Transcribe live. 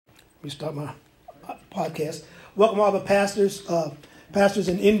Let me start my podcast. Welcome all the pastors, pastors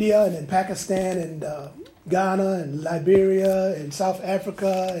in India and in Pakistan and Ghana and Liberia and South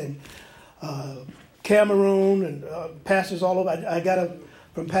Africa and Cameroon and pastors all over. I got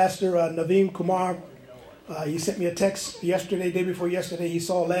from Pastor Naveen Kumar. He sent me a text yesterday, day before yesterday. He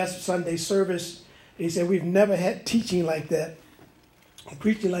saw last Sunday's service. He said, we've never had teaching like that,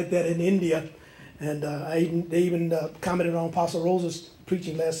 preaching like that in India. And they even commented on Apostle Rosa's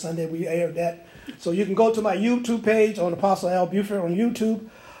preaching last Sunday. We aired that. So you can go to my YouTube page on Apostle Al Buford on YouTube.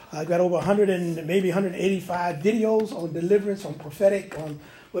 I've got over 100 and maybe 185 videos on deliverance, on prophetic, on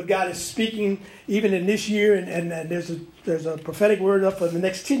what God is speaking even in this year. And there's a prophetic word up for the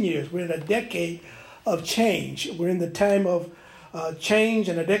next 10 years. We're in a decade of change. We're in the time of change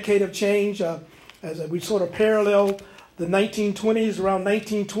and a decade of change as we sort of parallel the 1920s, around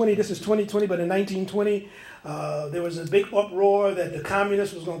 1920. This is 2020, but in 1920, there was a big uproar that the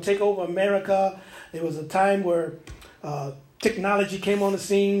communists was going to take over America. There was a time where technology came on the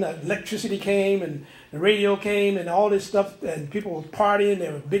scene, electricity came, and the radio came, and all this stuff, and people were partying.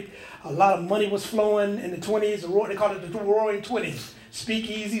 There were a lot of money was flowing in the 20s. They called it the Roaring 20s.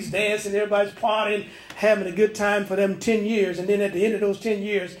 Speakeasies, dancing, everybody's partying, having a good time for them 10 years. And then at the end of those 10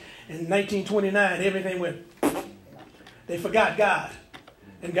 years, in 1929, everything went. They forgot God.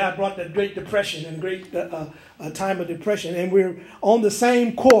 And God brought the Great Depression and great time of depression. And we're on the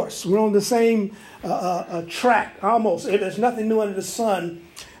same course. We're on the same track almost. There's nothing new under the sun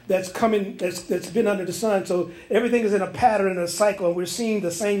that's coming, that's been under the sun. So everything is in a pattern and a cycle. And we're seeing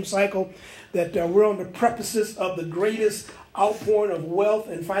the same cycle that we're on the precipice of the greatest outpouring of wealth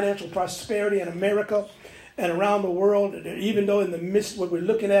and financial prosperity in America and around the world. Even though in the midst of what we're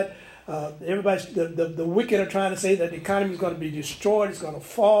looking at, the wicked are trying to say that the economy is going to be destroyed, it's going to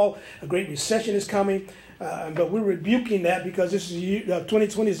fall, a great recession is coming, but we're rebuking that because this is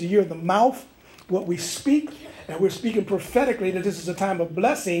 2020 is the year of the mouth, what we speak, and we're speaking prophetically that this is a time of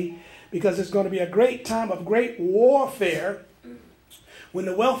blessing because it's going to be a great time of great warfare. When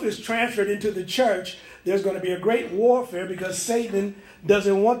the wealth is transferred into the church, there's going to be a great warfare because Satan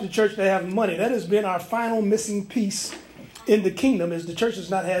doesn't want the church to have money. That has been our final missing piece in the kingdom, is the church has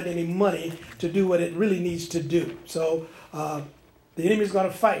not had any money to do what it really needs to do. So the enemy is going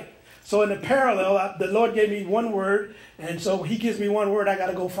to fight. So in the parallel, the Lord gave me one word, and so he gives me one word, I got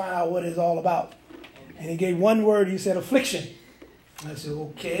to go find out what it's all about. And he gave one word, he said affliction. I said,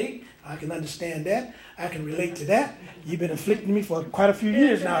 okay, I can understand that. I can relate to that. You've been afflicting me for quite a few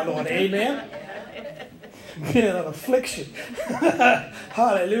years now, Lord. Amen. Been in an affliction.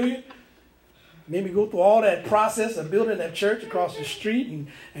 Hallelujah. Made me go through all that process of building that church across the street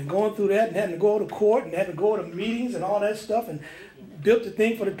and going through that and having to go to court and having to go to meetings and all that stuff and built the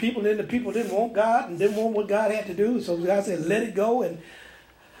thing for the people. And then the people didn't want God and didn't want what God had to do. So God said, let it go. And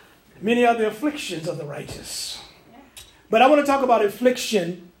many are the afflictions of the righteous. But I want to talk about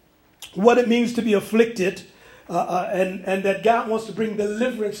affliction, what it means to be afflicted, and that God wants to bring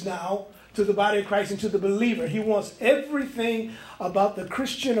deliverance now to the body of Christ and to the believer. He wants everything about the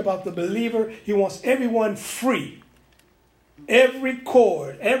Christian, about the believer. He wants everyone free. Every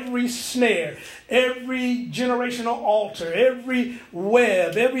cord, every snare, every generational altar, every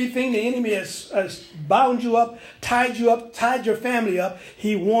web, everything the enemy has bound you up, tied your family up.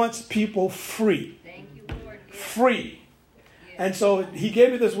 He wants people free. Thank you, Lord. Free. And so he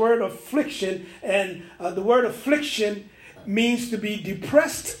gave me this word affliction, and the word affliction means to be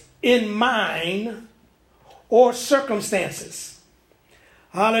depressed in mind or circumstances.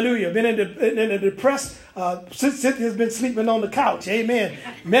 Hallelujah. Been in a depressed, Cynthia's been sleeping on the couch. Amen.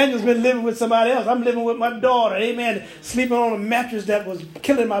 Manuel's been living with somebody else. I'm living with my daughter. Amen. Sleeping on a mattress that was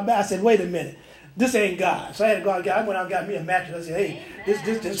killing my back. I said, wait a minute. This ain't God. So I had to go out. I went out and got me a mattress. I said, hey, this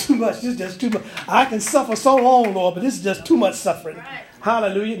is too much. This is just too much. I can suffer so long, Lord, but this is just too much suffering. Right.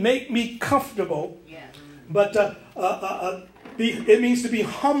 Hallelujah. Make me comfortable. Yeah. But it means to be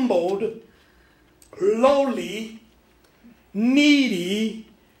humbled, lowly, needy,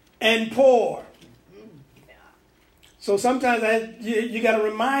 and poor. So sometimes you got to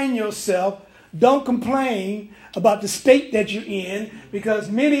remind yourself, don't complain about the state that you're in,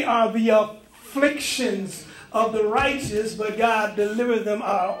 because many are the afflictions of the righteous, but God delivered them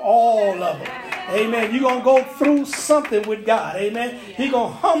out of all of them. Amen. You're going to go through something with God. Amen. He's going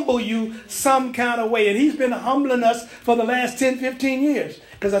to humble you some kind of way. And he's been humbling us for the last 10, 15 years.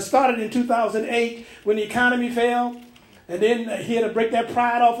 Because I started in 2008 when the economy fell. And then he had to break that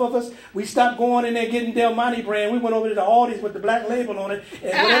pride off of us. We stopped going in there getting Del Monte brand. We went over to the Aldi's with the black label on it.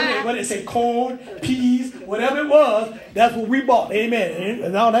 And whatever it said, corn, peas, whatever it was, that's what we bought. Amen.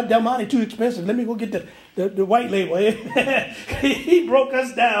 And all that Del Monte too expensive. Let me go get the the white label. Amen. He broke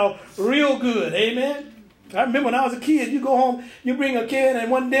us down real good. Amen. I remember when I was a kid, you go home, you bring a kid, and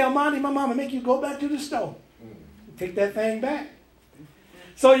one day, Monty, my mama make you go back to the store. Take that thing back.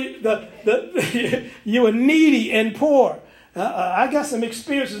 So you were needy and poor. I got some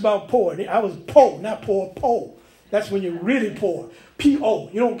experiences about poor. I was poor, not poor, poor. That's when you're really poor. P-O.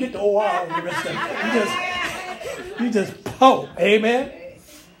 You don't get the O-R on the rest of it. You just poor. Amen.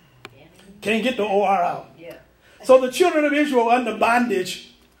 Can't get the O-R out. So the children of Israel were under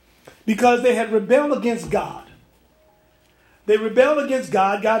bondage because they had rebelled against God. They rebelled against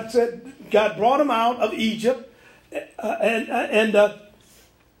God. God brought them out of Egypt and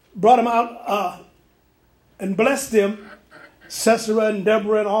brought them out and blessed them. Sisera and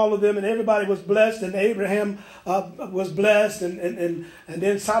Deborah and all of them, and everybody was blessed, and Abraham was blessed, and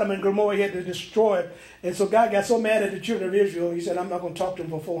then Sodom and Gomorrah he had to destroy it. And so God got so mad at the children of Israel, he said, I'm not going to talk to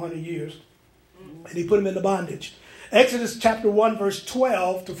them for 400 years. And he put them into bondage. Exodus chapter 1, verse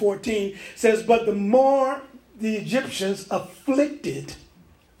 12 to 14 says, but the more the Egyptians afflicted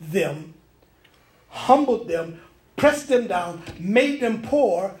them, humbled them, pressed them down, made them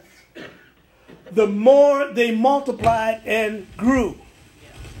poor, the more they multiplied and grew.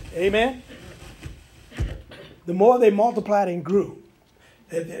 Amen? The more they multiplied and grew.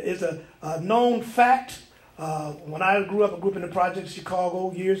 It's a known fact. When I grew up in the project in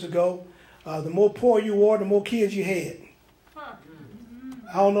Chicago years ago, the more poor you were, the more kids you had.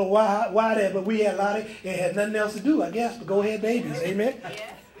 I don't know why that, but we had a lot of, it had nothing else to do, I guess, but go ahead babies. Amen?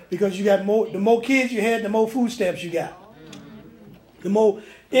 Because you got the more kids you had, the more food stamps you got. The more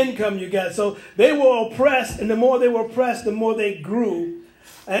income you got. So they were oppressed, and the more they were oppressed, the more they grew.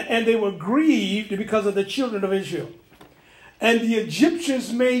 And they were grieved because of the children of Israel. And the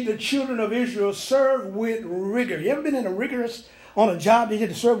Egyptians made the children of Israel serve with rigor. You ever been in a rigorous, on a job, they had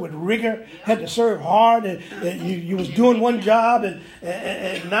to serve with rigor, had to serve hard, and you was doing one job, and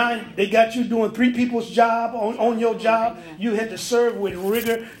now they got you doing three people's job on your job. You had to serve with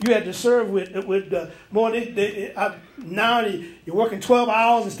rigor. You had to serve with more. Now you're working 12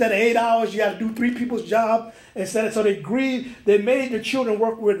 hours instead of 8 hours. You got to do three people's job instead of, so they grieved. They made the children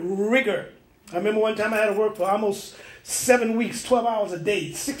work with rigor. I remember one time I had to work for almost 7 weeks, 12 hours a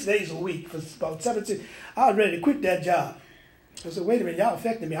day, 6 days a week for about 17. I was ready to quit that job. I said, wait a minute, y'all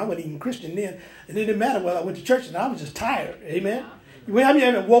affected me. I wasn't even Christian then. And it didn't matter whether I went to church and I was just tired. Amen? When I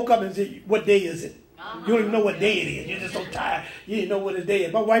ever woke up and said, what day is it? You don't even know what day it is. You're just so tired. You didn't know what the day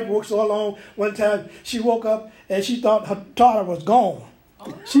is. My wife worked so long. One time she woke up and she thought her daughter was gone.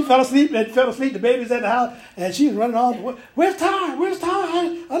 She fell asleep. The baby's at the house. And she was running off. Where's Tara? Where's Tara?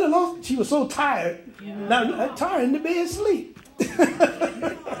 I done lost. She was so tired. Now Tara in the bed asleep.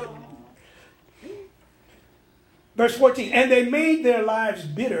 Verse 14, and they made their lives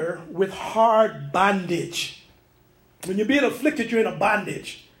bitter with hard bondage. When you're being afflicted, you're in a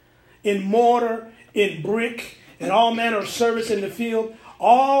bondage. In mortar, in brick, in all manner of service in the field.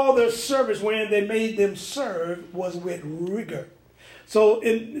 All their service wherein they made them serve was with rigor. So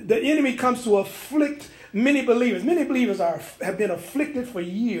the enemy comes to afflict many believers. Many believers have been afflicted for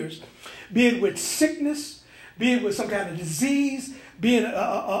years, be it with sickness, be it with some kind of disease, being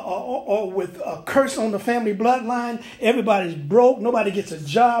or with a curse on the family bloodline. Everybody's broke. Nobody gets a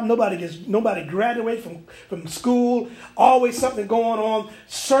job. Nobody graduates from school. Always something going on.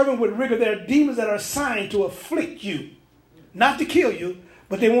 Serving with rigor. There are demons that are assigned to afflict you, not to kill you,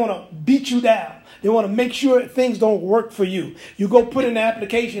 but they want to beat you down. They want to make sure things don't work for you. You go put in the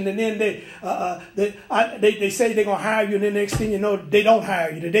application, and then they say they're gonna hire you, and then the next thing you know, they don't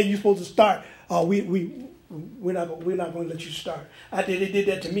hire you. The day you're supposed to start, we're not going to let you start. They did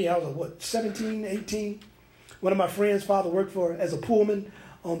that to me. I was 17, 18. One of my friends' father worked as a pullman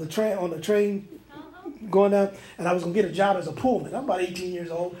on the train going down, and I was going to get a job as a pullman. I'm about 18 years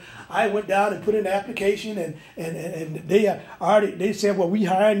old. I went down and put in the application, and they said, well, we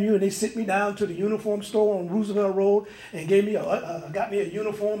hiring you, and they sent me down to the uniform store on Roosevelt Road and got me a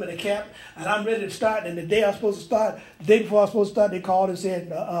uniform and a cap, and I'm ready to start. And the day before I was supposed to start, they called and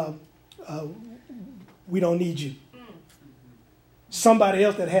said, we don't need you. Somebody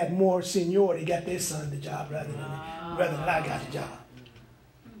else that had more seniority got their son the job rather than I got the job.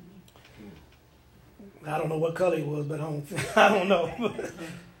 I don't know what color he was, but I don't know.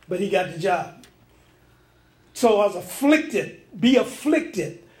 But he got the job. So I was afflicted. Be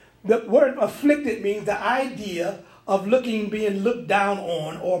afflicted. The word afflicted means the idea of being looked down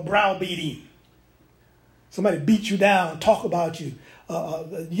on or browbeating. Somebody beat you down, talk about you.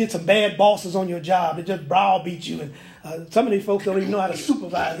 You get some bad bosses on your job. They just browbeat you. And some of these folks don't even know how to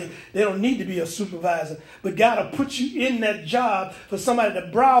supervise. They don't need to be a supervisor. But God will put you in that job for somebody to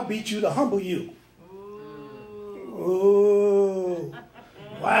browbeat you, to humble you. Oh,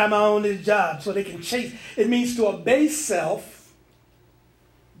 why am I on this job? So they can chase. It means to abase self.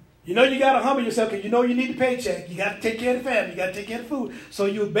 You know you got to humble yourself because you know you need the paycheck. You got to take care of the family. You got to take care of the food. So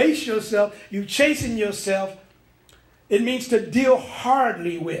you abase yourself. You chasing yourself. It means to deal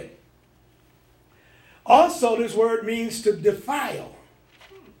hardly with. Also, this word means to defile.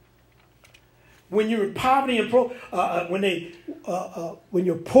 When you're in poverty and when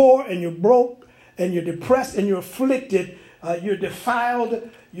you're poor and you're broke and you're depressed and you're afflicted, you're defiled,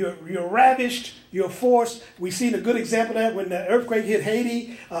 you're ravished, you're forced. We've seen a good example of that when the earthquake hit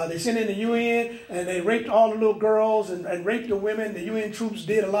Haiti. They sent in the UN and they raped all the little girls and raped the women. The UN troops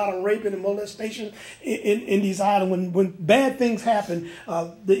did a lot of raping and molestation in these islands. When bad things happen,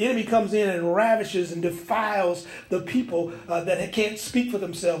 the enemy comes in and ravishes and defiles the people that can't speak for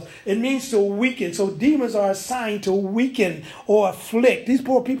themselves. It means to weaken. So demons are assigned to weaken or afflict. These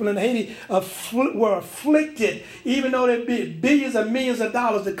poor people in Haiti were afflicted, even though they bid billions and millions of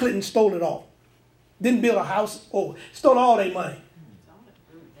dollars. The Clinton stole it all. Didn't build a house. Oh, stole all their money.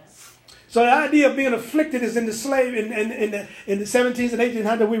 So the idea of being afflicted is in the slave in the 17th and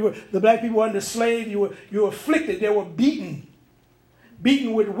 1800s. The black people were under slave. You were afflicted. They were beaten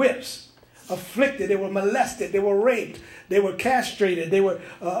with whips. Afflicted. They were molested. They were raped. They were castrated. They were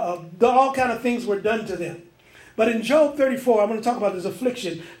all kind of things were done to them. But in Job 34, I'm going to talk about this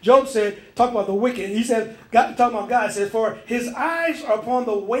affliction. Job said, talk about the wicked. He said, talking about God, said, for his eyes are upon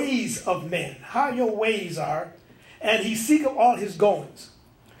the ways of men, how your ways are, and he seeketh all his goings.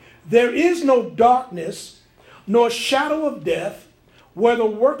 There is no darkness, nor shadow of death, where the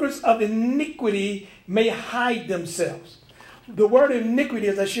workers of iniquity may hide themselves. The word iniquity,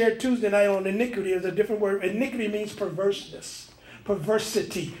 as I shared Tuesday night on iniquity, is a different word. Iniquity means perverseness,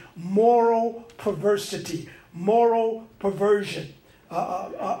 perversity, moral perversity. Moral perversion,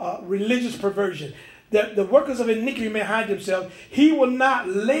 religious perversion. The workers of iniquity may hide themselves. He will not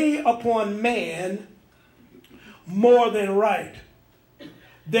lay upon man more than right,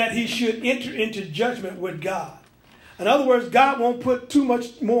 that he should enter into judgment with God. In other words, God won't put too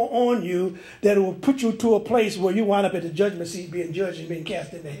much more on you that it will put you to a place where you wind up at the judgment seat being judged and being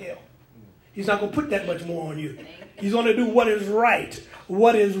cast into hell. He's not going to put that much more on you. He's going to do what is right.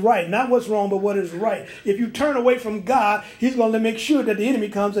 What is right. Not what's wrong, but what is right. If you turn away from God, he's going to make sure that the enemy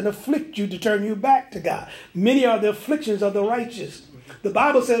comes and afflict you to turn you back to God. Many are the afflictions of the righteous. The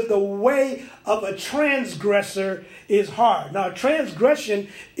Bible says the way of a transgressor is hard. Now, transgression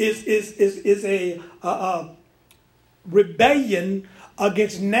is a rebellion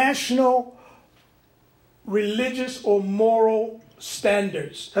against national, religious, or moral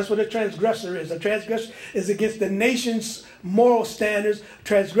standards. That's what a transgressor is. A transgressor is against the nation's moral standards,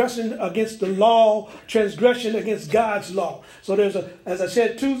 transgression against the law, transgression against God's law. So as I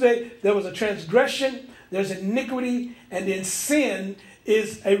said Tuesday, there was a transgression, there's iniquity, and then sin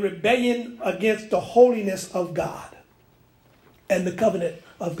is a rebellion against the holiness of God and the covenant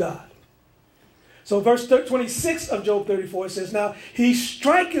of God. So verse 26 of Job 34 says, now he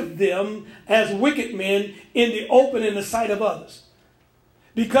striketh them as wicked men in the open in the sight of others,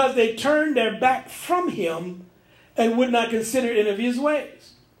 because they turned their back from him and would not consider any of his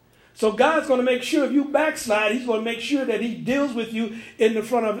ways. So God's going to make sure if you backslide, he's going to make sure that he deals with you in the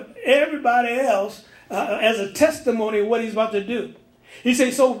front of everybody else as a testimony of what he's about to do. He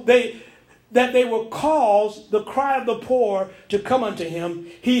says, so that they will cause the cry of the poor to come unto him.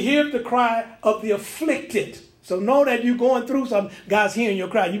 He hears the cry of the afflicted. So know that you're going through something. God's hearing your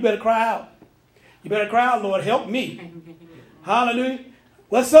cry. You better cry out. You better cry out, Lord, help me. Hallelujah.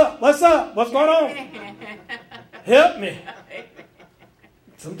 What's up? What's up? What's going on? Help me.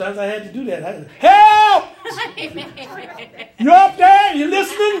 Sometimes I had to do that. Help! You up there? You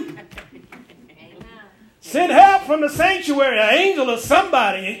listening? Send help from the sanctuary, an angel or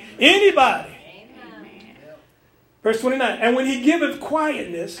somebody, anybody. Verse 29, and when he giveth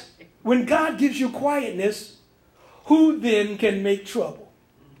quietness, when God gives you quietness, who then can make trouble?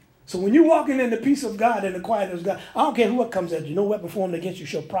 So when you're walking in the peace of God and the quietness of God, I don't care what comes at you. No weapon formed against you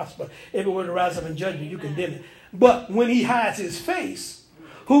shall prosper. Every word to rise up in judgment, you condemn it. But when he hides his face,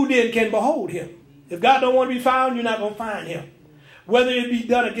 who then can behold him? If God don't want to be found, you're not going to find him. Whether it be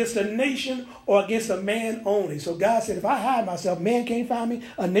done against a nation or against a man only. So God said, if I hide myself, man can't find me,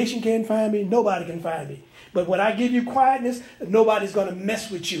 a nation can't find me, nobody can find me. But when I give you quietness, nobody's going to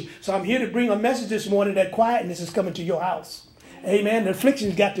mess with you. So I'm here to bring a message this morning that quietness is coming to your house. Amen. The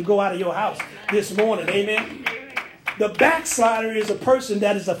affliction's got to go out of your house this morning. Amen. The backslider is a person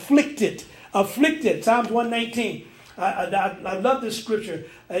that is afflicted. Afflicted. Psalms 119. I love this scripture.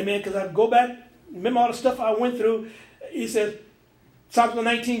 Amen. Because I go back, remember all the stuff I went through. He says, Psalms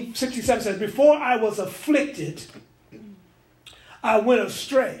 119:67 says, before I was afflicted, I went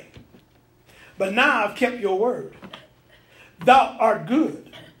astray. But now I've kept your word. Thou art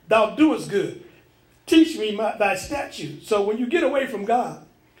good. Thou doest good. Teach me thy statutes. So when you get away from God,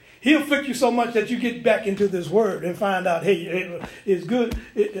 he'll flick you so much that you get back into this word and find out, hey, it's good.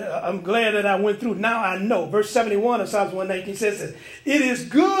 I'm glad that I went through. Now I know. Verse 71 of Psalms 119 says this. It is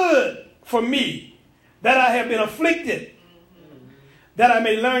good for me that I have been afflicted, that I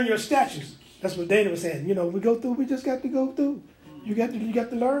may learn your statutes. That's what Dana was saying. You know, we just got to go through. You got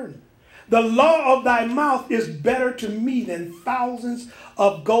to learn. The law of thy mouth is better to me than thousands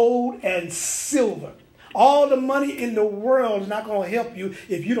of gold and silver. All the money in the world is not going to help you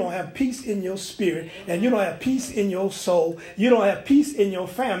if you don't have peace in your spirit and you don't have peace in your soul. You don't have peace in your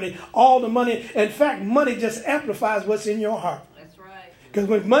family. All the money, in fact, money just amplifies what's in your heart. That's right. Because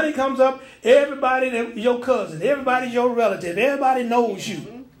when money comes up, everybody, your cousin, everybody's your relative, everybody knows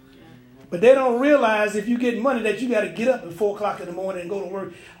you. But they don't realize if you get money that you got to get up at 4 o'clock in the morning and go to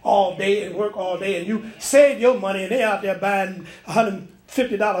work all day and work all day. And you save your money and they're out there buying $150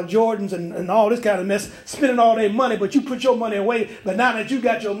 Jordans and all this kind of mess, spending all their money. But you put your money away. But now that you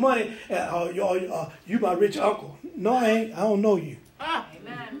got your money, you my rich uncle. No, I ain't. I don't know you.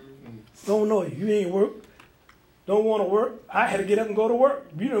 Amen. Don't know you. You ain't work. Don't want to work. I had to get up and go to work.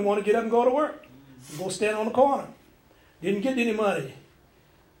 You didn't want to get up and go to work. Go stand on the corner. Didn't get any money.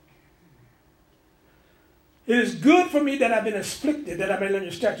 It is good for me that I've been afflicted, that I may learn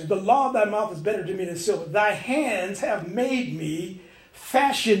your statutes. The law of thy mouth is better to me than silver. Thy hands have made me,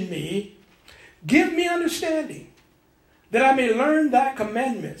 fashioned me. Give me understanding, that I may learn thy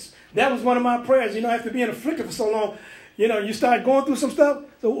commandments. That was one of my prayers. You know, after being afflicted for so long, you know, you start going through some stuff.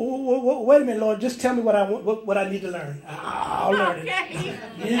 So wait a minute, Lord, just tell me what I want, what I need to learn. I'll learn it.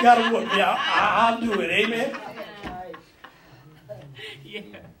 You ain't got to work me. I'll do it. Amen.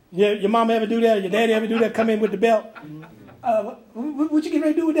 Yeah, your mama ever do that? Or your daddy ever do that? Come in with the belt? What you get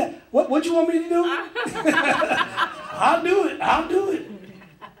ready to do with that? What you want me to do? I'll do it. I'll do it.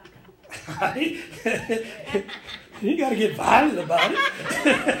 You got to get violent about it.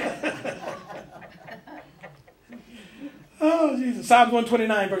 Oh, Jesus. Psalms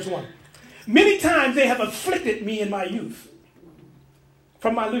 129, verse 1. Many times they have afflicted me in my youth.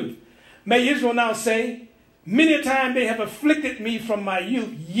 From my youth. May Israel now say, many a time they have afflicted me from my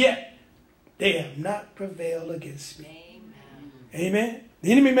youth, yet they have not prevailed against me. Amen. Amen.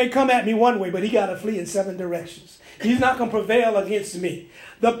 The enemy may come at me one way, but he got to flee in 7 directions. He's not going to prevail against me.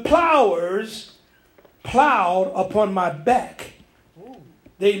 The plowers plowed upon my back.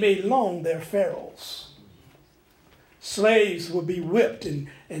 They made long their furrows. Slaves would be whipped and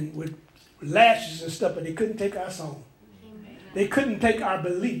with lashes and stuff, but they couldn't take our song. Amen. They couldn't take our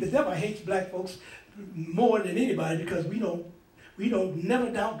belief. The devil hates black folks more than anybody because we don't never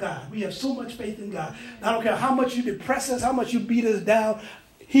doubt God. We have so much faith in God. I don't care how much you depress us, how much you beat us down.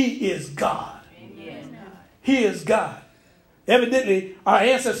 He is God. Amen. He is God. Evidently, our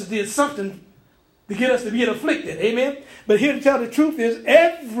ancestors did something to get us to be afflicted. Amen. But here to tell the truth is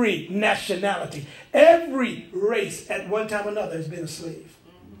every nationality, every race at one time or another has been a slave.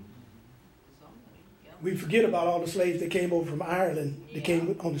 We forget about all the slaves that came over from Ireland that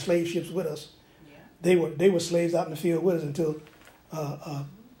came on the slave ships with us. They were slaves out in the field with us until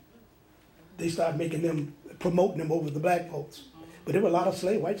they started promoting them over the black folks. But there were a lot of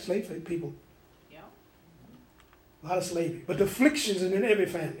white slave people. A lot of slavery. But the afflictions are in every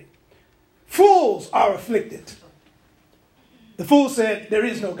family. Fools are afflicted. The fool said, there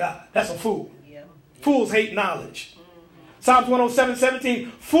is no God. That's a fool. Fools hate knowledge. Psalms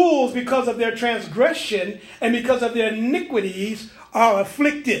 107:17, fools because of their transgression and because of their iniquities are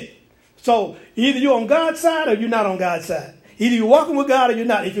afflicted. So either you're on God's side or you're not on God's side. Either you're walking with God or you're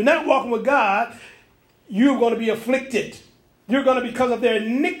not. If you're not walking with God, you're going to be afflicted. You're going to, because of their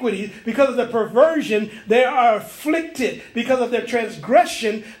iniquities, because of their perversion, they are afflicted. Because of their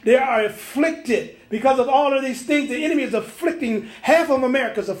transgression, they are afflicted. Because of all of these things, the enemy is afflicting. Half of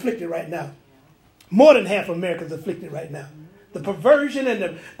America is afflicted right now. More than half of America is afflicted right now. The perversion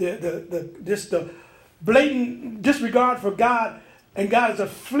and the blatant disregard for God, and God is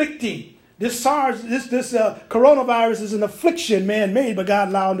afflicting. This coronavirus is an affliction man-made, but God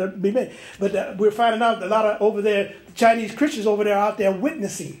allowed it to be made. But we're finding out a lot of over there, the Chinese Christians over there out there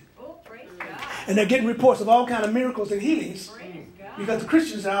witnessing. Oh, praise God. And they're getting reports of all kinds of miracles and healings. Because the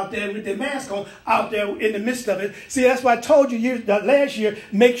Christians are out there with their mask on, out there in the midst of it. See, that's why I told you last year,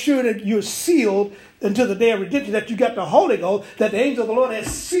 make sure that you're sealed until the day of redemption, that you got the Holy Ghost, that the angel of the Lord has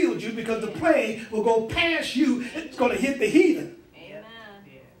sealed you, because the plague will go past you. It's going to hit the heathen. Amen.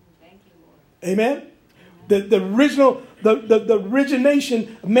 Thank you, Lord. Amen. The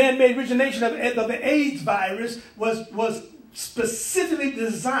origination, man-made origination of the AIDS virus was specifically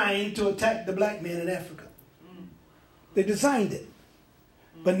designed to attack the black man in Africa. They designed it.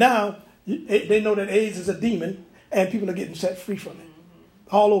 But now they know that AIDS is a demon and people are getting set free from it.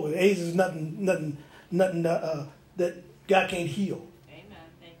 All over. AIDS is nothing that God can't heal. Amen.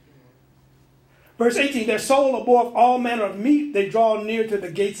 Thank you, Lord. Verse 18, their soul abhorreth all manner of meat. They draw near to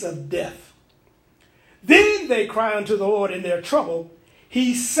the gates of death. Then they cry unto the Lord in their trouble.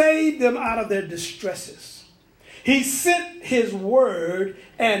 He saved them out of their distresses. He sent his word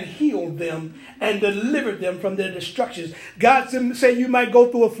and healed them and delivered them from their destructions. God said you might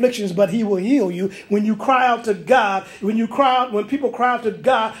go through afflictions, but he will heal you. When you cry out to God, when people cry out to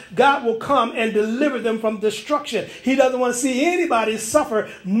God, God will come and deliver them from destruction. He doesn't want to see anybody suffer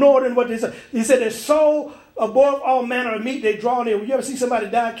more than what they say. He said their soul abhorreth all manner of meat. They draw near. You ever see somebody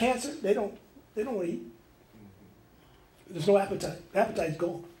die of cancer? They don't want to eat. There's no appetite. The appetite's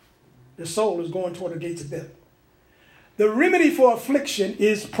gone. Their soul is going toward the gates of death. The remedy for affliction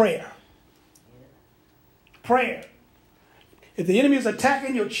is prayer. Prayer. If the enemy is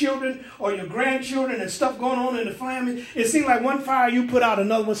attacking your children or your grandchildren and stuff going on in the family, it seems like one fire you put out,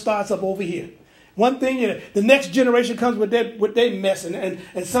 another one starts up over here. One thing, the next generation comes with their mess and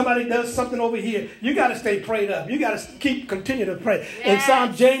somebody does something over here. You got to stay prayed up. You got to continue to pray. Yes.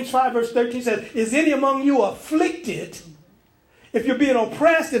 And James 5 verse 13 says, is any among you afflicted? If you're being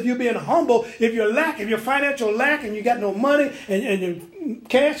oppressed, if you're being humble, if you're financial lack and you got no money and your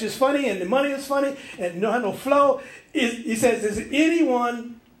cash is funny and the money is funny and you don't have no flow, he says, is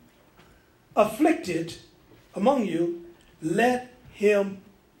anyone afflicted among you? Let him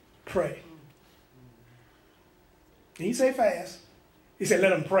pray. And he said fast. He said,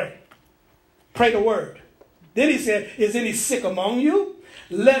 let him pray. Pray the word. Then he said, is any sick among you?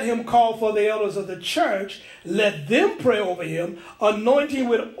 Let him call for the elders of the church. Let them pray over him, anointing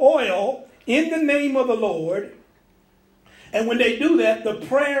with oil in the name of the Lord. And when they do that, the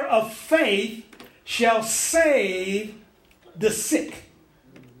prayer of faith shall save the sick.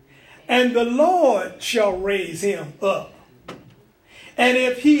 And the Lord shall raise him up. And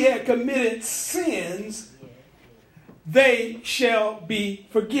if he had committed sins, they shall be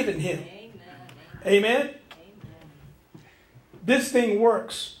forgiven him. Amen. This thing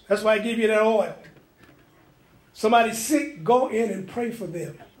works. That's why I give you that oil. Somebody's sick, go in and pray for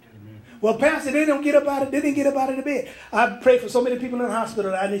them. Well, Pastor, they didn't get up out of the bed. I prayed for so many people in the hospital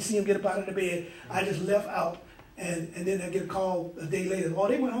that I didn't see them get up out of the bed. I just left out, and then I get a call a day later. Oh,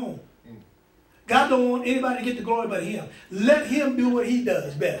 they went home. God don't want anybody to get the glory but him. Let him do what he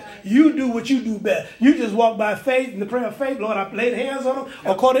does best. You do what you do best. You just walk by faith in the prayer of faith. Lord, I laid hands on them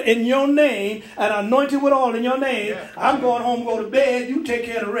according in your name and anointed with oil in your name. I'm going home, go to bed. You take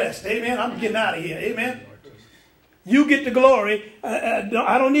care of the rest. Amen. I'm getting out of here. Amen. You get the glory.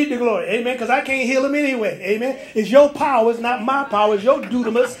 I don't need the glory. Amen. Because I can't heal him anyway. Amen. It's your power. It's not my power. It's your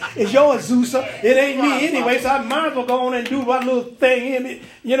dunamis. It's your Azusa. It ain't me anyway. So I might as well go on and do my little thing in me.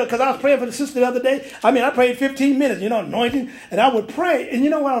 Because I was praying for the sister the other day. I prayed 15 minutes, anointing. And I would pray. And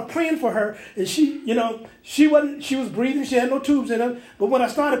when I was praying for her, and she was breathing. She had no tubes in her. But when I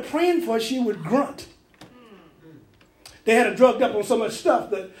started praying for her, she would grunt. They had her drugged up on so much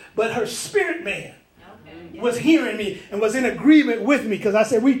stuff. But her spirit man was hearing me and was in agreement with me, because I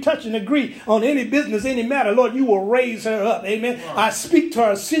said, we touch and agree on any business, any matter. Lord, you will raise her up. Amen. Wow. I speak to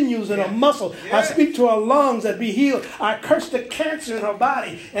her sinews and her muscle. Yes. I speak to her lungs that be healed. I curse the cancer in her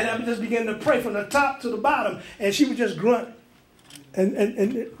body. And I just began to pray from the top to the bottom. And she would just grunt.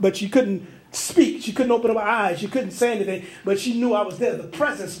 But she couldn't speak. She couldn't open up her eyes. She couldn't say anything. But she knew I was there. The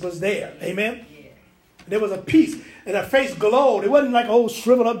presence was there. Amen. Yeah. There was a peace. And her face glowed. It wasn't like an old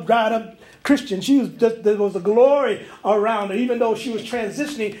shriveled up, dried up Christian. There was a glory around her, even though she was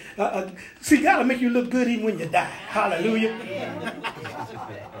transitioning. See, God will make you look good even when you die. Hallelujah.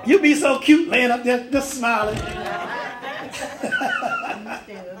 You be so cute laying up there just smiling.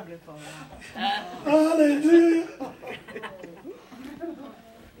 Hallelujah.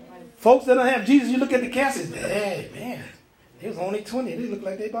 Folks that don't have Jesus, you look at the caskets. Hey, man, they was only 20. They look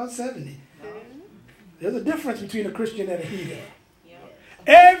like they about 70. There's a difference between a Christian and a heathen.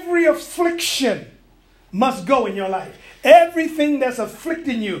 Every affliction must go in your life. Everything that's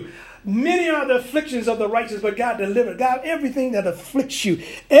afflicting you. Many are the afflictions of the righteous, but God delivered. God, everything that afflicts you,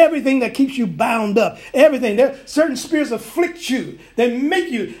 everything that keeps you bound up, everything. There, certain spirits afflict you. They make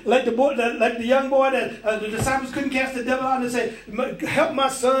you like the young boy that the disciples couldn't cast the devil out and say, "Help my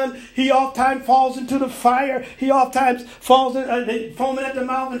son." He oftentimes falls into the fire. He oftentimes falls in, foaming at the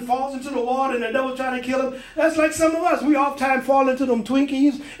mouth and falls into the water, and the devil trying to kill him. That's like some of us. We oftentimes fall into them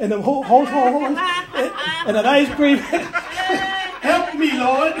Twinkies and them ho and an ice cream. Help me,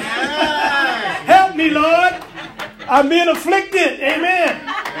 Lord. Help me, Lord. I'm being afflicted. Amen.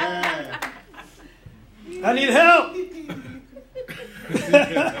 I need help.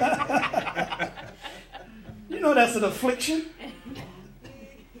 You know that's an affliction.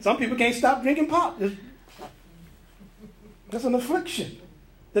 Some people can't stop drinking pop. That's an affliction.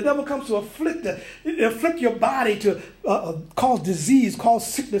 The devil comes to afflict your body, to cause disease, cause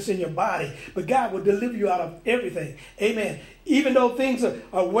sickness in your body. But God will deliver you out of everything. Amen. Even though things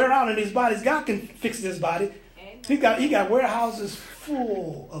are wear out in these bodies, God can fix this body. He got warehouses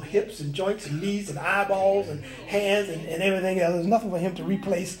full of hips and joints and knees and eyeballs and hands and everything else. There's nothing for him to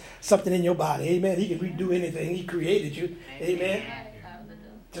replace something in your body. Amen. He can redo anything. He created you. Amen.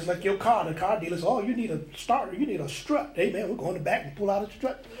 Just like your car, the car dealer says, oh, you need a starter, you need a strut. Amen. We'll go in the back and pull out a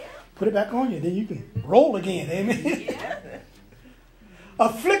strut. Put it back on you. Then you can roll again. Amen.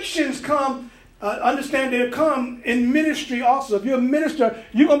 Afflictions come, understand they come in ministry also. If you're a minister,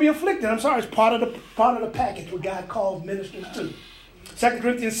 you're going to be afflicted. I'm sorry, it's part of the package what God calls ministers to. 2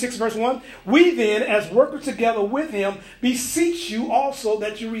 Corinthians 6 verse 1, we then, as workers together with him, beseech you also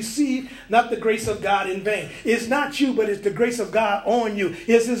that you receive not the grace of God in vain. It's not you, but it's the grace of God on you.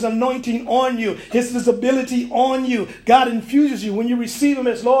 It's his anointing on you. It's his ability on you. God infuses you. When you receive him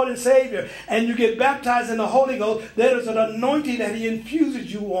as Lord and Savior and you get baptized in the Holy Ghost, there is an anointing that he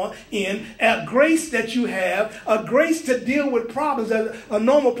infuses you in, a grace that you have, a grace to deal with problems that a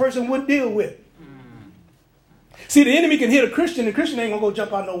normal person would deal with. See, the enemy can hit a Christian, and the Christian ain't going to go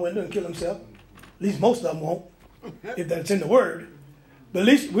jump out no window and kill himself. At least most of them won't, if that's in the Word. But at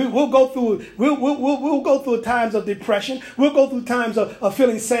least we'll go through times of depression. We'll go through times of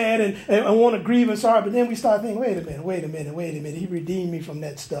feeling sad and want to grieve and sorry. But then we start thinking, wait a minute. He redeemed me from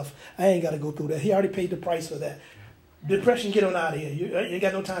that stuff. I ain't got to go through that. He already paid the price for that. Depression, get on out of here. You ain't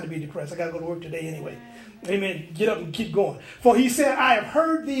got no time to be depressed. I got to go to work today anyway. Amen. Get up and keep going. For he said, I have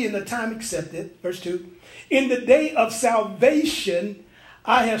heard thee in the time accepted. Verse 2. In the day of salvation,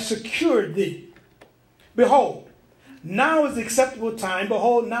 I have secured thee. Behold, now is the acceptable time.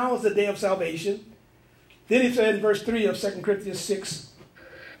 Behold, now is the day of salvation. Then he said in verse 3 of 2 Corinthians 6,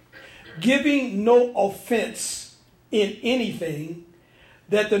 giving no offense in anything,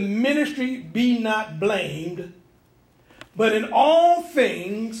 that the ministry be not blamed, but in all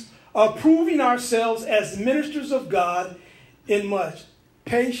things approving ourselves as ministers of God in much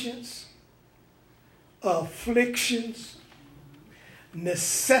patience, afflictions,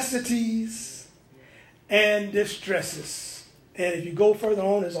 necessities, and distresses. And if you go further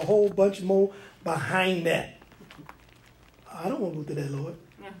on, there's a whole bunch more behind that. I don't want to go through that, Lord.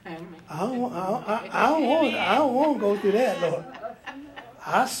 I don't want to go through that, Lord.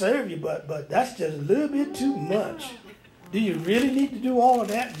 I serve you, but that's just a little bit too much. Do you really need to do all of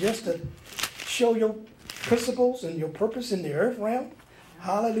that just to show your principles and your purpose in the earth realm?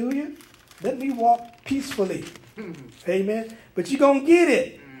 Hallelujah. Let me walk peacefully. Amen. But you're going to get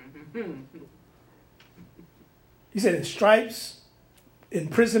it. He said in stripes,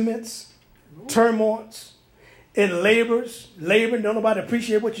 imprisonments, turmoils, in labor, don't nobody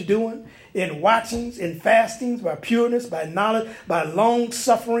appreciate what you're doing, in watchings, in fastings, by pureness, by knowledge, by long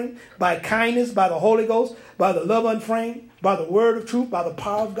suffering, by kindness, by the Holy Ghost, by the love unframed, by the word of truth, by the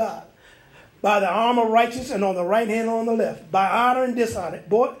power of God, by the arm of righteousness, and on the right hand and on the left, by honor and dishonor,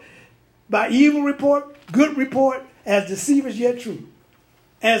 by evil report, good report, as deceivers yet true,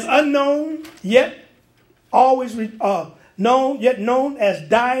 as unknown yet always known, yet known, as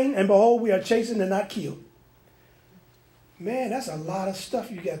dying, and behold, we are chastened and not killed. Man, that's a lot of stuff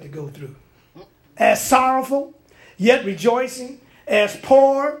you got to go through. As sorrowful, yet rejoicing, as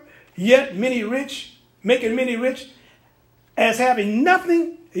poor, yet many rich, making many rich, as having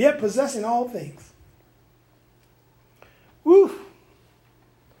nothing, yet possessing all things. Woo!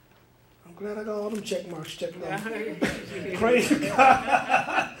 I'm glad I got all them check marks checked off. Praise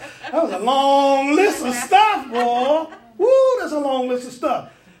God. That was a long list of stuff, boy. Woo, that's a long list of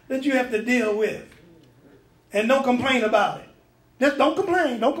stuff that you have to deal with. And don't complain about it. Just don't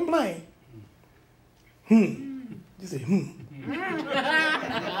complain. Don't complain. You say,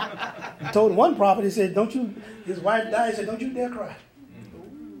 I told one prophet, he said, his wife died, he said, don't you dare cry.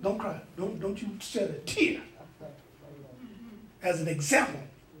 Don't cry. Don't you shed a tear. As an example,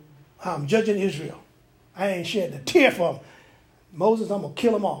 I'm judging Israel. I ain't shed a tear for them. Moses, I'm going to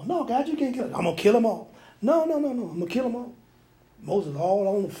kill them all. No, God, you can't kill them. I'm going to kill them all. No. I'm going to kill them all. Moses all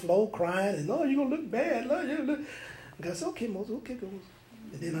on the floor crying, and you're going to look bad. Lord, you're gonna look. God said, okay, Moses, okay, Moses.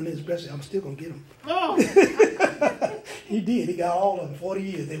 And then under his breath, I'm still going to get him. Oh. He did. He got all of them. 40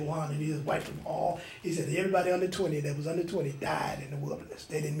 years they wanted. He just wiped them all. He said everybody under 20 that was under 20 died in the wilderness.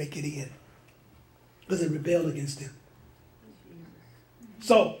 They didn't make it in because they rebelled against him.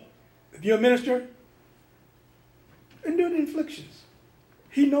 So, if you're a minister, Endure the inflictions.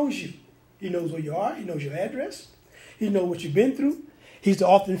 He knows you. He knows where you are. He knows your address. He knows what you've been through. He's the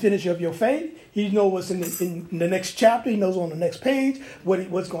author and finisher of your faith. He knows what's in the next chapter. He knows on the next page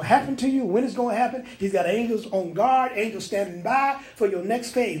what's going to happen to you, when it's going to happen. He's got angels on guard, angels standing by for your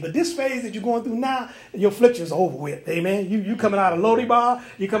next phase. But this phase that you're going through now, your afflictions are over with. Amen. You coming out of Lodibar.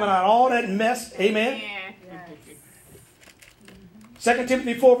 You coming out of all that mess. Amen. Yes. 2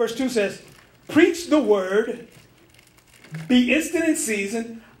 Timothy 4 verse 2 says, preach the word, be instant in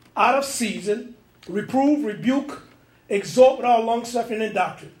season, out of season, reprove, rebuke, exhort with all long-suffering and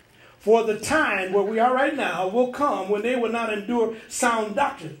doctrine. For the time where we are right now will come when they will not endure sound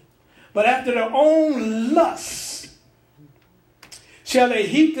doctrine, but after their own lusts shall they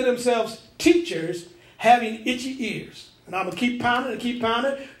heap to themselves teachers having itchy ears. And I'm going to keep pounding and keep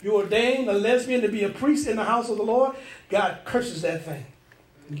pounding. You ordain a lesbian to be a priest in the house of the Lord. God curses that thing.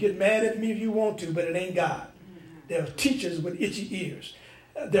 You get mad at me if you want to, but it ain't God. There are teachers with itchy ears.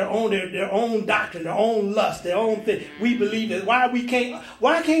 Their own doctrine, their own lust, their own thing. We believe that why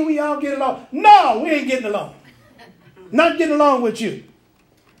can't we all get along? No, we ain't getting along. Not getting along with you.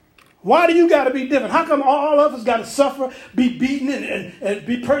 Why do you got to be different? How come all of us got to suffer, be beaten and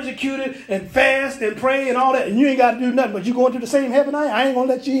be persecuted and fast and pray and all that, and you ain't got to do nothing, but you going to the same heaven? I ain't going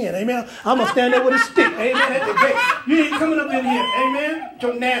to let you in. Amen. I'm going to stand there with a stick. Amen. At the gate. You ain't coming up in here. Amen.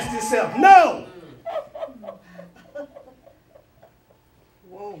 Your nasty self. No.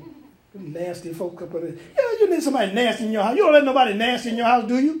 Nasty folk up in there. Yeah, you need somebody nasty in your house. You don't let nobody nasty in your house,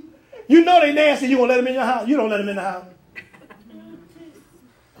 do you? You know they nasty. You won't let them in your house. You don't let them in the house.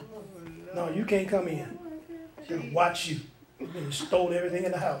 No, you can't come in. They'll watch you. You stole everything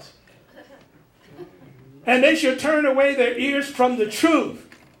in the house. And they shall turn away their ears from the truth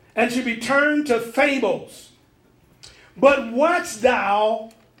and should be turned to fables. But watch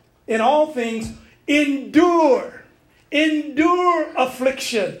thou in all things, endure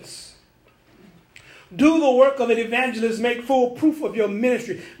afflictions. Do the work of an evangelist. Make full proof of your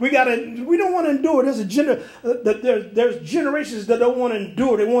ministry. We don't want to endure. There's generations that don't want to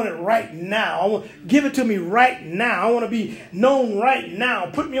endure. They want it right now. Give it to me right now. I want to be known right now.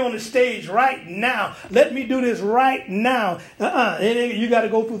 Put me on the stage right now. Let me do this right now. And you got to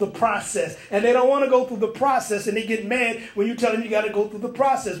go through the process. And they don't want to go through the process, and they get mad when you tell them you got to go through the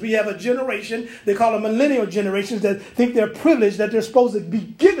process. We have a generation, they call them millennial generations, that think they're privileged, that they're supposed to be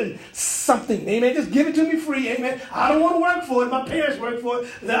given something. Amen. Just give it to me free. Amen. I don't want to work for it. My parents work for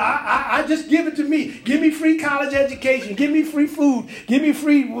it. I just give it to me. Give me free college education. Give me free food. Give me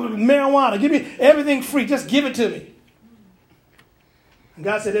free marijuana. Give me everything free. Just give it to me. And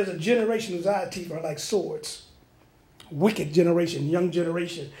God said there's a generation whose eye teeth are like swords. Wicked generation, young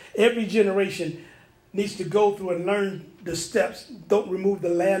generation. Every generation needs to go through and learn the steps. Don't remove the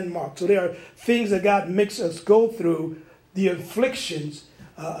landmark. So there are things that God makes us go through, the afflictions.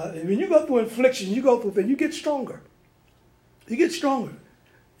 When you go through affliction, you go through things, you get stronger. You get stronger.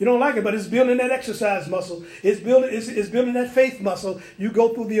 You don't like it, but it's building that exercise muscle. It's building that faith muscle. You go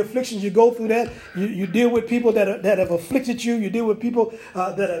through the afflictions. You go through that. You deal with people that have afflicted you. You deal with people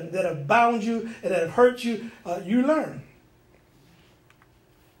that have bound you and that have hurt you. You learn.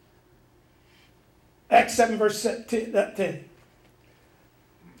 Acts 7 verse 10.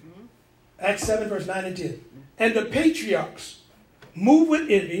 Acts 7 verse 9 and 10. And the patriarchs, moved with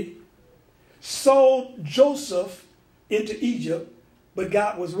envy, sold Joseph into Egypt, but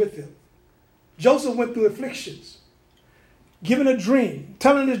God was with him. Joseph went through afflictions, given a dream,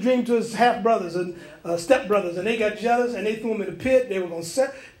 telling his dream to his half-brothers and step-brothers, and they got jealous, and they threw him in a pit. They were going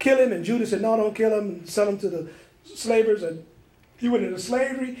to kill him, and Judah said, no, don't kill him, and sell him to the slavers, and he went into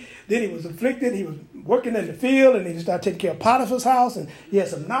slavery. Then he was afflicted. He was working in the field, and he started taking care of Potiphar's house, and he had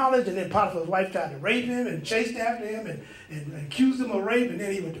some knowledge, and then Potiphar's wife tried to rape him and chased after him and accused him of rape, and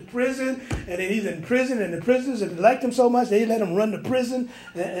then he went to prison, and then he's in prison, and the prisoners liked him so much they let him run the prison,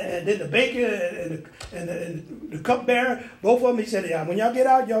 and then the baker and the cupbearer, both of them, he said, yeah, when y'all get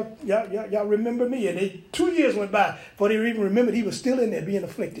out, y'all remember me. And 2 years went by before they even remembered he was still in there being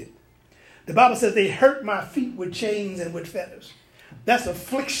afflicted. The Bible says they hurt my feet with chains and with fetters. That's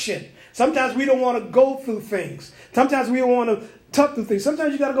affliction. Sometimes we don't want to go through things. Sometimes we don't want to talk through things.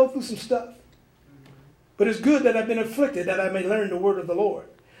 Sometimes you got to go through some stuff. But it's good that I've been afflicted, that I may learn the word of the Lord.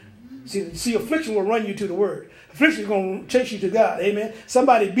 See, affliction will run you to the word. Affliction is going to chase you to God. Amen.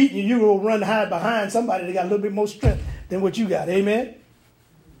 Somebody beating you, you will run hide behind somebody that got a little bit more strength than what you got. Amen.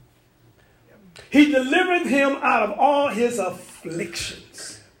 He delivered him out of all his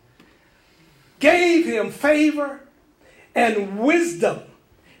afflictions, gave him favor and wisdom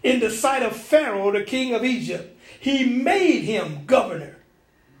in the sight of Pharaoh, the king of Egypt. He made him governor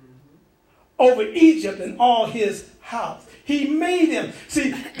over Egypt and all his house. He made him.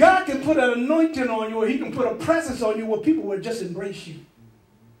 See, God can put an anointing on you, or he can put a presence on you where people will just embrace you.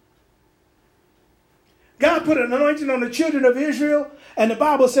 God put an anointing on the children of Israel, and the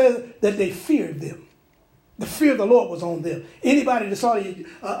Bible says that they feared them. The fear of the Lord was on them. Anybody that saw the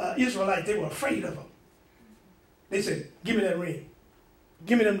Israelites, they were afraid of them. They said, give me that ring.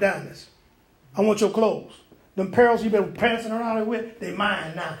 Give me them diamonds. I want your clothes. Them pearls you've been prancing around with, they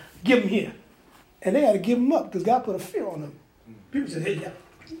mine now. Give them here. And they had to give them up because God put a fear on them. People said, hey, yeah.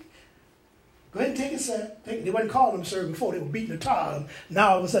 Go ahead and take it, sir. Take it. They wasn't calling them sir before. They were beating the tar out of them.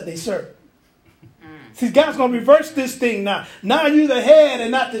 Now all of a sudden they serve. See, God's going to reverse this thing now. Now you're the head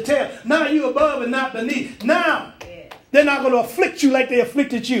and not the tail. Now you're above and not beneath. Now they're not going to afflict you like they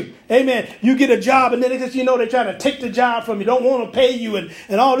afflicted you. Amen. You get a job and then they're trying to take the job from you. Don't want to pay you and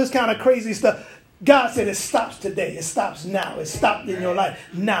all this kind of crazy stuff. God said it stops today. It stops now. It stopped in your life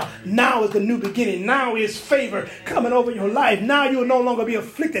now. Now is the new beginning. Now is favor coming over your life. Now you will no longer be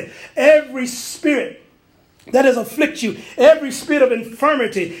afflicted. Every spirit that is afflict you, every spirit of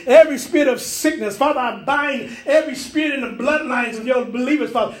infirmity, every spirit of sickness, Father, I bind every spirit in the bloodlines of your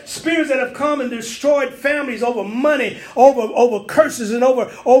believers, Father. Spirits that have come and destroyed families over money, over curses, and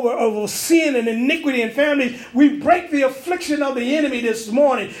over sin and iniquity in families. We break the affliction of the enemy this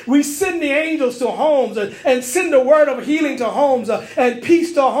morning. We send the angels to homes and send the word of healing to homes and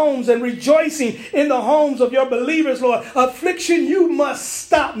peace to homes and rejoicing in the homes of your believers, Lord. Affliction, you must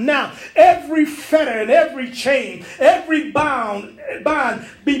stop now. Every fetter and every chain, every bond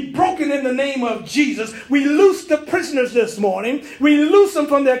be broken in the name of Jesus. We loose the prisoners this morning. We loose them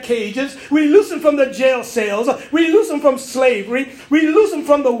from their cages. We loose them from the jail cells. We loose them from slavery. We loose them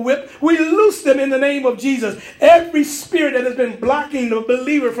from the whip. We loose them in the name of Jesus. Every spirit that has been blocking the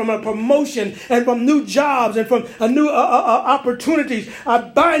believer from a promotion and from new jobs and from a new opportunities, I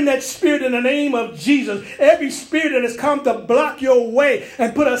bind that spirit in the name of Jesus. Every spirit that has come to block your way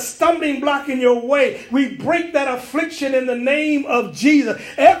and put a stumbling block in your way, we break that affliction in the name of Jesus.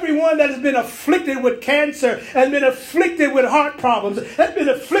 Everyone that has been afflicted with cancer and been afflicted with heart problems, has been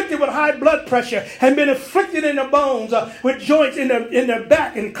afflicted with high blood pressure, and been afflicted in the bones, with joints in their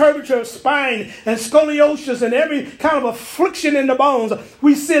back and curvature of spine and scoliosis and every kind of affliction in the bones,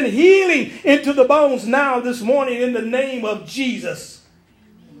 we send healing into the bones now this morning in the name of Jesus.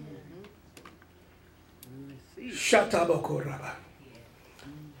 Shatabakoraba.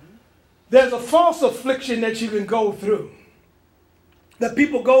 There's a false affliction that you can go through, that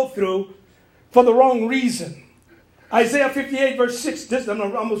people go through for the wrong reason. Isaiah 58 verse 6, I'm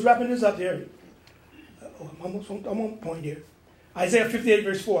almost wrapping this up here. I'm on point here. Isaiah 58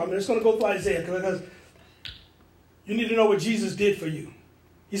 verse 4. I'm just going to go through Isaiah because you need to know what Jesus did for you.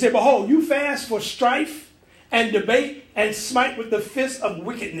 He said, behold, you fast for strife and debate and smite with the fist of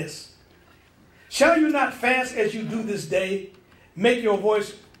wickedness. Shall you not fast as you do this day? Make your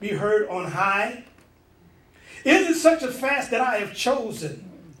voice be heard on high? Is it such a fast that I have chosen?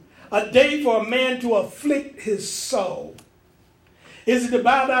 A day for a man to afflict his soul. Is it to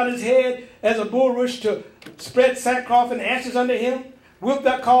bow down his head as a bulrush, to spread sackcloth and ashes under him? Wilt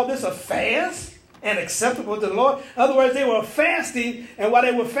thou call this a fast and acceptable to the Lord? In other words, they were fasting, and while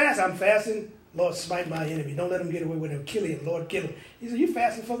they were fasting, I'm fasting, Lord, smite my enemy. Don't let him get away with him. Kill him, Lord, kill him. He said, you're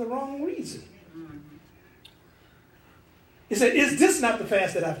fasting for the wrong reason. He said, is this not the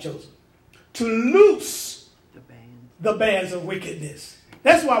fast that I've chosen? To loose the bands of wickedness.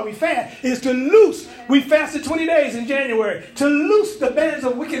 That's why we fast, is to loose. We fasted 20 days in January to loose the bands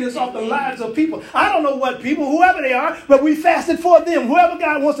of wickedness off the lives of people. I don't know what people, whoever they are, but we fasted for them. Whoever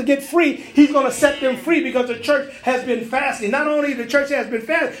God wants to get free, he's going to set them free because the church has been fasting. Not only the church has been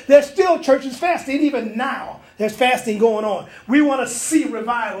fasting, there's still churches fasting even now. There's fasting going on. We want to see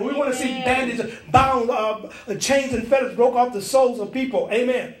revival. We want to see bandages, bound, chains and fetters broke off the souls of people.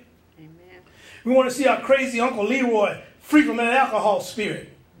 Amen. Amen. We want to see our crazy Uncle Leroy free from an alcohol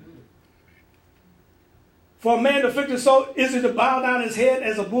spirit. For a man to afflict his soul, is it to bow down his head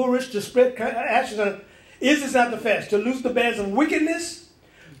as a bulrush, to spread ashes? Is this not the fast? To loose the bands of wickedness,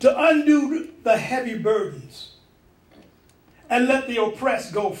 to undo the heavy burdens, and let the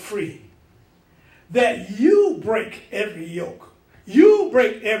oppressed go free. That you break every yoke. You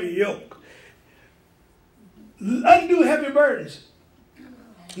break every yoke. Undo heavy burdens.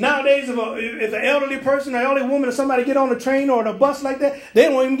 Nowadays, if an elderly person, an elderly woman, or somebody get on a train or on a bus like that, they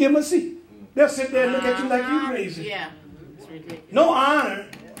won't even give them a seat. They'll sit there and look at you like you crazy. Yeah, it's ridiculous. No honor.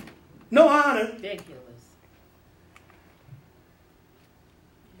 No honor. Ridiculous.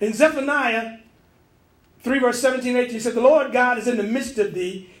 In Zephaniah 3 verse 17, 18, he said, the Lord God is in the midst of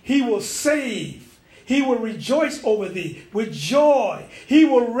thee. He will save. He will rejoice over thee with joy. He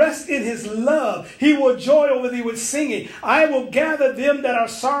will rest in his love. He will joy over thee with singing. I will gather them that are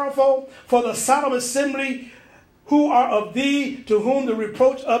sorrowful for the solemn assembly, who are of thee, to whom the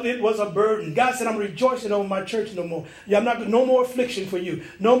reproach of it was a burden. God said, I'm rejoicing over my church no more. Yeah, no more affliction for you.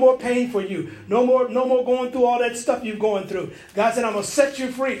 No more pain for you. No more going through all that stuff you're going through. God said, I'm going to set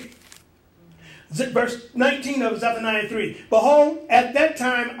you free. Verse 19 of Zephaniah 3. Behold, at that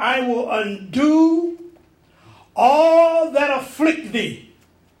time I will undo all that afflict thee,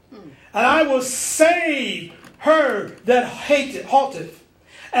 and I will save her that halteth,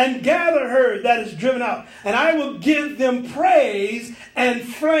 and gather her that is driven out. And I will give them praise and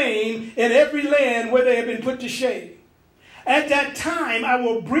fame in every land where they have been put to shame. At that time I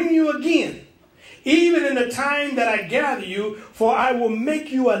will bring you again, even in the time that I gather you, for I will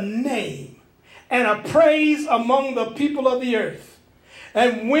make you a name and a praise among the people of the earth.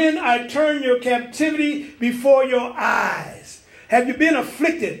 And when I turn your captivity before your eyes. Have you been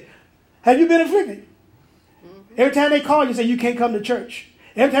afflicted? Have you been afflicted? Every time they call you, say you can't come to church.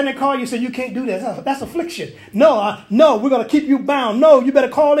 Every time they call you, say you can't do that. That's affliction. No, we're going to keep you bound. No, you better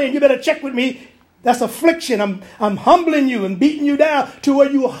call in. You better check with me. That's affliction. I'm humbling you and beating you down to where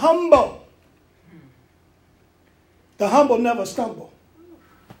you humble. The humble never stumble.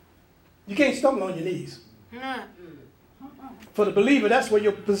 You can't stumble on your knees. For the believer, that's where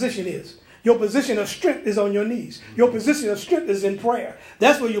your position is. Your position of strength is on your knees. Your position of strength is in prayer.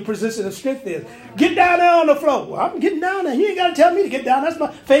 That's where your position of strength is. Get down there on the floor. Well, I'm getting down there. You ain't got to tell me to get down. That's my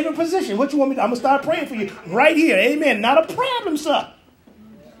favorite position. What you want me to do? I'm going to start praying for you right here. Amen. Not a problem, sir.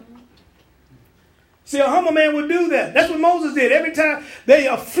 See, a humble man would do that. That's what Moses did. Every time they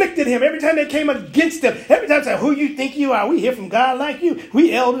afflicted him, every time they came against him, every time they said, who you think you are? We hear from God like you.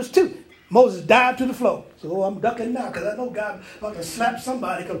 We elders too. Moses dived to the floor. So I'm ducking now because I know God about to slap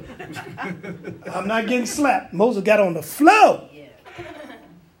somebody. I'm not getting slapped. Moses got on the floor.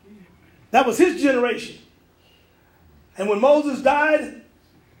 That was his generation. And when Moses died,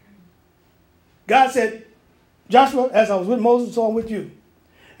 God said, Joshua, as I was with Moses, so I'm with you.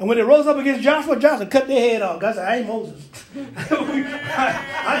 And when they rose up against Joshua, Joshua cut their head off. God said, I ain't Moses.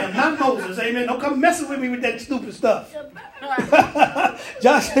 I am not Moses. Amen. Don't come messing with me with that stupid stuff.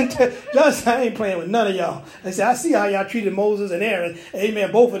 Joshua, I ain't playing with none of y'all. They said, I see how y'all treated Moses and Aaron.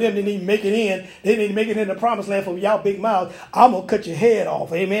 Amen. Both of them didn't even make it in. They didn't even make it in the promised land for y'all big mouths. I'm going to cut your head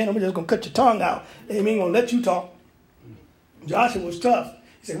off. Amen. I'm just going to cut your tongue out. Amen. I'm going to let you talk. Joshua was tough.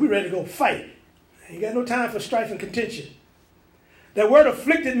 He said, we're ready to go fight. Ain't got no time for strife and contention. That word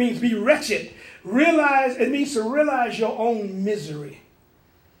afflicted means be wretched. It means to realize your own misery.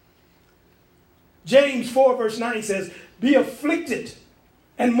 James 4 verse 9 says, be afflicted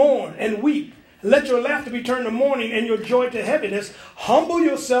and mourn and weep. Let your laughter be turned to mourning and your joy to heaviness. Humble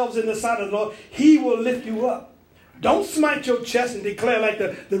yourselves in the sight of the Lord. He will lift you up. Don't smite your chest and declare like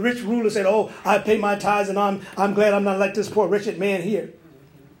the rich ruler said, oh, I pay my tithes and I'm glad I'm not like this poor wretched man here.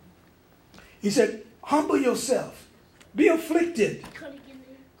 He said, humble yourself. Be afflicted.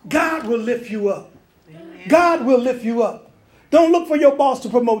 God will lift you up. God will lift you up. Don't look for your boss to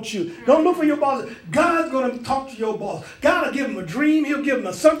promote you. Don't look for your boss. God's going to talk to your boss. God will give him a dream. He'll give him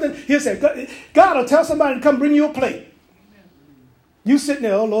a something. He'll say, God will tell somebody to come bring you a plate. You sitting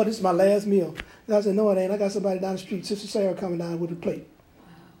there, oh, Lord, this is my last meal. God said, no, it ain't. I got somebody down the street, Sister Sarah, coming down with a plate.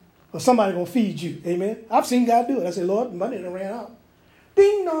 Or somebody going to feed you. Amen. I've seen God do it. I said, Lord, money done ran out.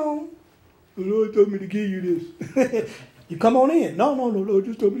 Ding dong. The Lord told me to give you this. You come on in. No, Lord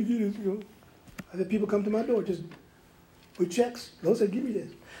just told me to give you this. I said, people come to my door just with checks. Lord said, give me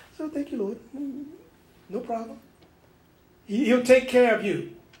this. So thank you, Lord. No problem. He'll take care of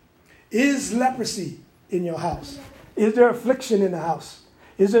you. Is leprosy in your house? Is there affliction in the house?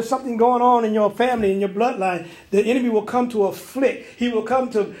 Is there something going on in your family, in your bloodline? The enemy will come to afflict. He will come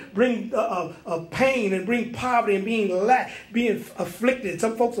to bring pain and bring poverty and being afflicted.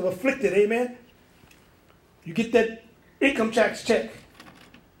 Some folks are afflicted, amen? You get that income tax check.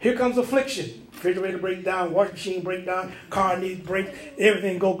 Here comes affliction. Refrigerator break down, washing machine break down, car needs break,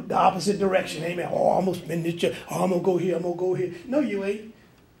 everything go the opposite direction, amen? Oh, I'm going to spend this check. Oh, I'm going to go here, I'm going to go here. No, you ain't.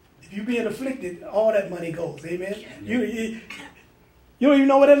 If you're being afflicted, all that money goes, amen? You don't even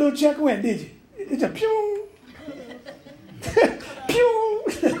know where that little check went, did you? It's a pew. Pew.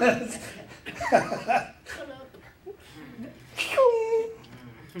 Pew.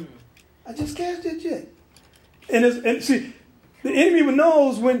 I just cashed that check. And see, the enemy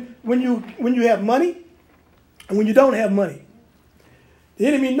knows when you have money and when you don't have money. The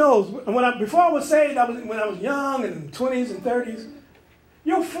enemy knows. Before I was saved, when I was young and in the 20s and 30s,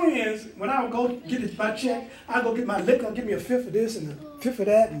 your friends, when I would go get my check, I'd go get my liquor, give me a fifth of this and a fifth of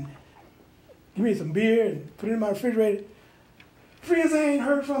that. And give me some beer and put it in my refrigerator. Friends I ain't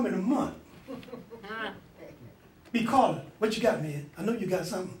heard from in a month. Be calling. What you got, man? I know you got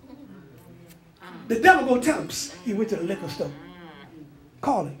something. The devil go tell him, psst, he went to the liquor store.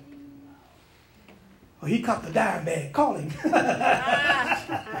 Call him. Or he caught the dime bag. Call him.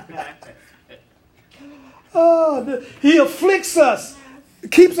 He afflicts us.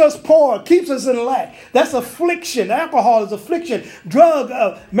 Keeps us poor, keeps us in lack. That's affliction. Alcohol is affliction.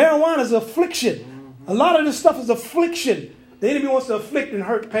 Marijuana is affliction. A lot of this stuff is affliction. The enemy wants to afflict and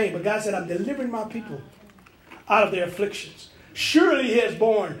hurt pain. But God said, I'm delivering my people out of their afflictions. Surely he has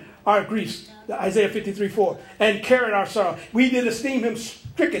borne our griefs, Isaiah 53:4, and carried our sorrow. We did esteem him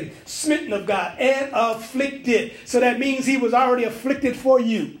stricken, smitten of God, and afflicted. So that means he was already afflicted for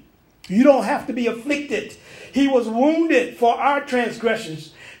you. You don't have to be afflicted. He was wounded for our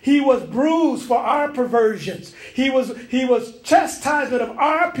transgressions. He was bruised for our perversions. He was chastisement of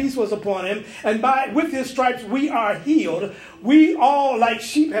our peace was upon him, and with his stripes we are healed. We all like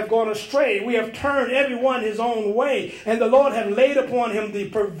sheep have gone astray. We have turned everyone his own way, and the Lord hath laid upon him the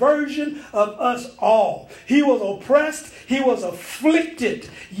perversion of us all. He was oppressed, he was afflicted,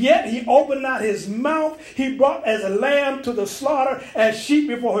 yet he opened not his mouth. He brought as a lamb to the slaughter, as sheep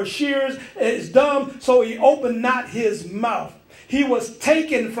before her shearers is dumb, so he opened not his mouth. He was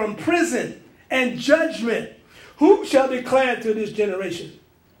taken from prison and judgment. Who shall declare to this generation?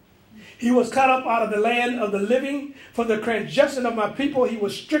 He was cut up out of the land of the living. For the transgression of my people he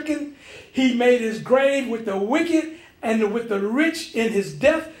was stricken. He made his grave with the wicked and with the rich in his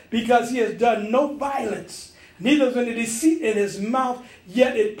death, because he has done no violence, neither was any deceit in his mouth.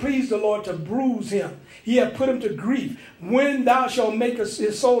 Yet it pleased the Lord to bruise him. He hath put him to grief. When thou shalt make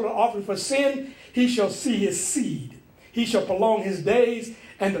his soul an offering for sin, he shall see his seed. He shall prolong his days,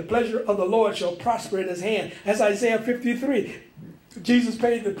 and the pleasure of the Lord shall prosper in his hand. That's Isaiah 53. Jesus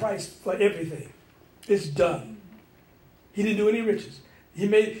paid the price for everything. It's done. He didn't do any riches. He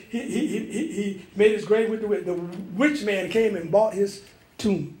made his grave with the wicked. The rich man came and bought his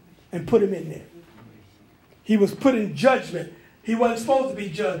tomb and put him in there. He was put in judgment. He wasn't supposed to be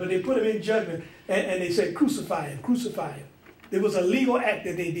judged, but they put him in judgment, and they said, crucify him, crucify him. It was a legal act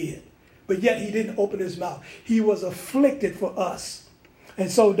that they did. But yet he didn't open his mouth. He was afflicted for us.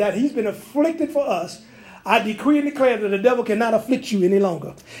 And so that he's been afflicted for us, I decree and declare that the devil cannot afflict you any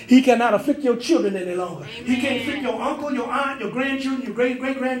longer. He cannot afflict your children any longer. Amen. He can't afflict your uncle, your aunt, your grandchildren, your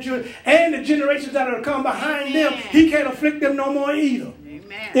great-great-grandchildren, and the generations that are come behind them. He can't afflict them no more either.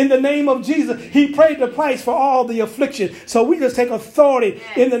 In the name of Jesus, he paid the price for all the affliction. So we just take authority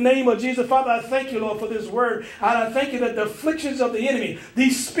in the name of Jesus. Father, I thank you, Lord, for this word. And I thank you that the afflictions of the enemy,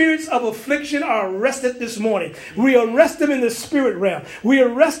 these spirits of affliction are arrested this morning. We arrest them in the spirit realm. We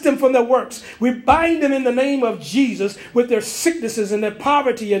arrest them from their works. We bind them in the name of Jesus with their sicknesses and their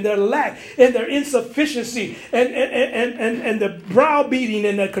poverty and their lack and their insufficiency and the browbeating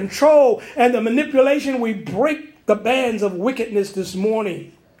and the control and the manipulation. We break the bands of wickedness this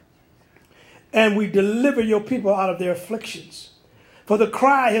morning, and we deliver your people out of their afflictions. For the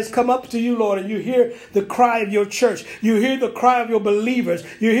cry has come up to you, Lord, and you hear the cry of your church. You hear the cry of your believers.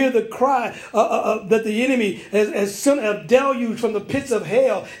 You hear the cry that the enemy has sent a deluge from the pits of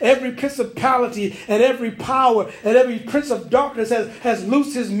hell. Every principality and every power and every prince of darkness has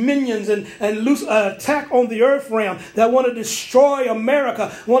loosed his minions and loosed an attack on the earth realm that want to destroy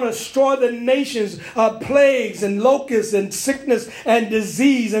America, want to destroy the nations, plagues and locusts and sickness and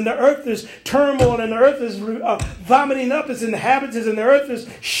disease. And the earth is turmoil, and the earth is vomiting up its inhabitants, and the earth is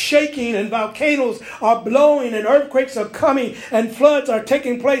shaking, and volcanoes are blowing, and earthquakes are coming, and floods are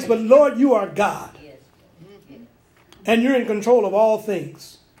taking place. But Lord, you are God. And you're in control of all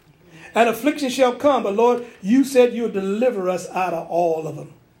things. And affliction shall come, but Lord, you said you'll deliver us out of all of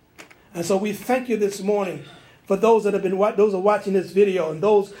them. And so we thank you this morning for those that have been those are watching this video, and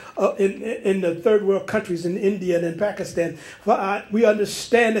those in the third world countries, in India and in Pakistan. We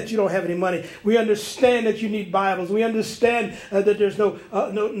understand that you don't have any money. We understand that you need Bibles. We understand that there's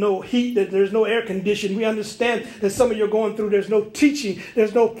no heat, that there's no air conditioning. We understand that some of you are going through. There's no teaching.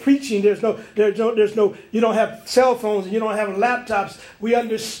 There's no preaching. There's no. You don't have cell phones and you don't have laptops. We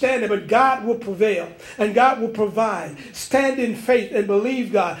understand it, but God will prevail and God will provide. Stand in faith and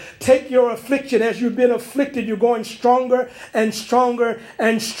believe God. Take your affliction as you've been afflicted. You're going stronger and stronger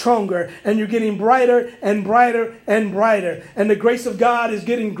and stronger, and you're getting brighter and brighter and brighter, and the grace of God is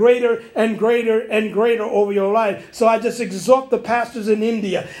getting greater and greater and greater over your life. So I just exhort the pastors in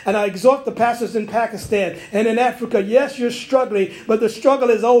India, and I exhort the pastors in Pakistan and in Africa. Yes, you're struggling, but the struggle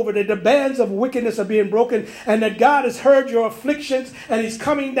is over, that the bands of wickedness are being broken, and that God has heard your afflictions, and he's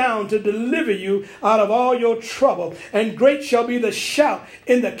coming down to deliver you out of all your trouble. And great shall be the shout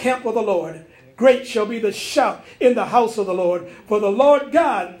in the camp of the Lord. Great shall be the shout in the house of the Lord, for the Lord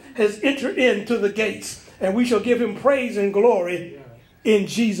God has entered into the gates, and we shall give him praise and glory in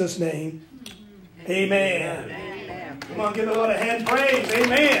Jesus' name. Amen. Amen. Come on, give the Lord a hand praise.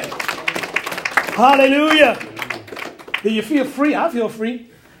 Amen. Hallelujah. Do you feel free? I feel free.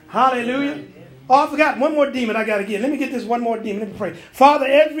 Hallelujah. Oh, I forgot one more demon I got to get. Let me get this one more demon. Let me pray. Father,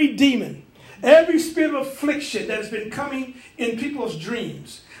 every demon, every spirit of affliction that has been coming in people's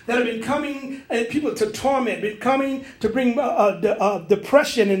dreams, that have been coming people to torment, been coming to bring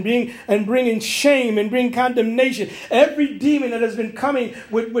depression and bringing shame and bring condemnation. Every demon that has been coming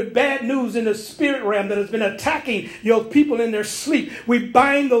with bad news in the spirit realm that has been attacking your people in their sleep, we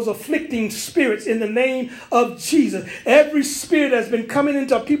bind those afflicting spirits in the name of Jesus. Every spirit that's been coming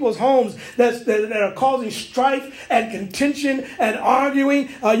into people's homes that are causing strife and contention and arguing.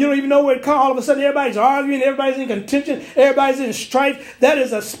 You don't even know where it comes. All of a sudden, everybody's arguing, everybody's in contention, everybody's in strife. That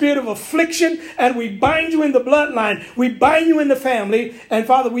is a spirit of affliction, and we bind you in the bloodline. We bind you in the family. And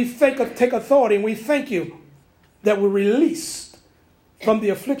Father, we take authority, and we thank you that we're released from the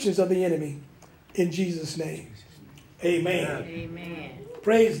afflictions of the enemy. In Jesus' name. Amen. Amen.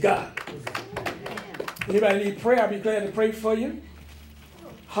 Praise God. Anybody need prayer? I'll be glad to pray for you.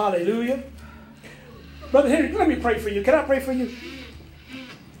 Hallelujah. Brother Henry, let me pray for you. Can I pray for you?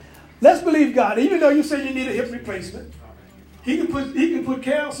 Let's believe God. Even though you say you need a hip replacement, He can put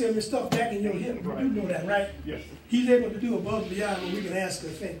calcium and stuff back in your hip. You know that, right? Yes. He's able to do above and beyond what we can ask or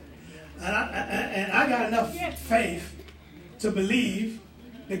think. And I got enough faith to believe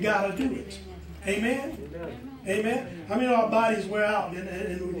that God will do it. Amen? Amen? I mean, our bodies wear out.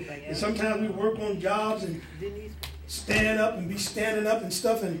 And sometimes we work on jobs and stand up and be standing up and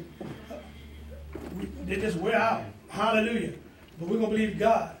stuff. And they just wear out. Hallelujah. But we're going to believe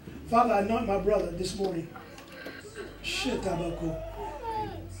God. Father, I anoint my brother this morning.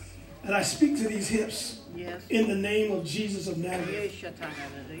 And I speak to these hips in the name of Jesus of Nazareth.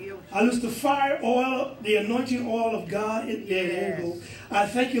 I loose the fire oil, the anointing oil of God in there. I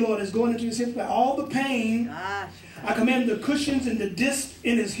thank you, Lord, it's going into his hips. All the pain, I command the cushions and the disc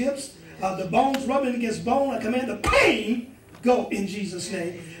in his hips, the bones rubbing against bone. I command the pain go in Jesus'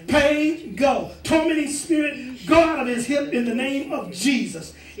 name. Pain, go. Tormenting spirit, go out of his hip in the name of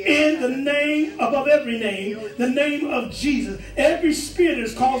Jesus. In the name above every name, the name of Jesus. Every spirit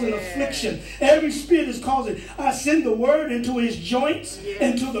is causing affliction. Every spirit is causing. I send the word into his joints,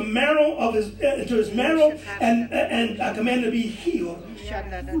 into the marrow of his marrow, and I command to be healed.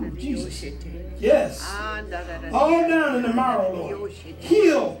 Ooh, Jesus. Yes. All down in the marrow, Lord.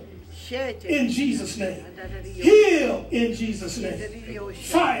 Heal. In Jesus' name. Heal in Jesus' name.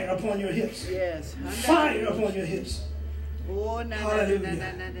 Fire upon your hips. Fire upon your hips.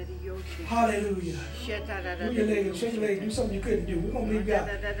 Hallelujah. Hallelujah. Move your leg, shake your leg, do something you couldn't do. We're going to believe God.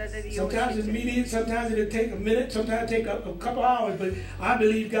 Sometimes it's immediate, sometimes it'll take a minute, sometimes it'll take a couple hours, but I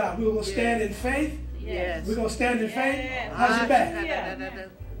believe God. We're going to stand in faith. Yes. We're going to stand in faith. How's your back?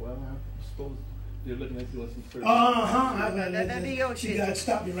 Well, I suppose they're looking at you on some spiritual. See, God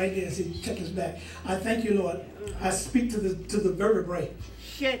stopped me right there and said, check his back. I thank you, Lord. I speak to the vertebrae.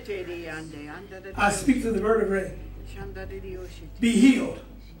 I speak to the vertebrae. Be healed.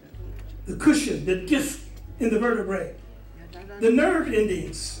 The cushion, the disc in the vertebrae. The nerve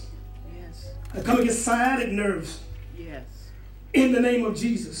endings. I come against sciatic nerves. In the name of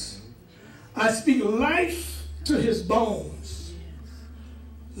Jesus. I speak life to his bones.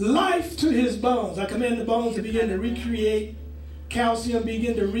 Life to his bones. I command the bones to begin to recreate. Calcium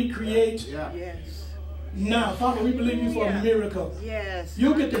begin to recreate. Now, Father, we believe you for a miracle.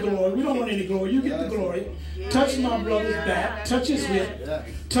 You get the glory. We don't want any glory. You get the glory. Touch my brother's back. Touch his hip.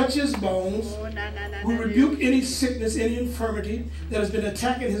 Touch his bones. We rebuke any sickness, any infirmity that has been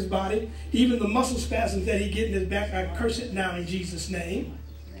attacking his body. Even the muscle spasms that he gets in his back, I curse it now in Jesus' name.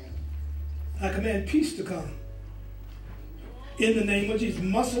 I command peace to come. In the name of Jesus.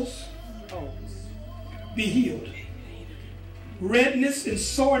 Muscles, be healed. Redness and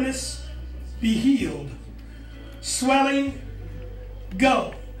soreness, be healed. Swelling,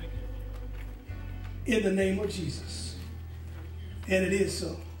 go. In the name of Jesus. And it is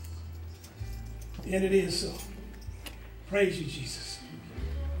so. And it is so. Praise you, Jesus.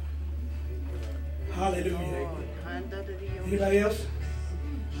 Hallelujah. Anybody else?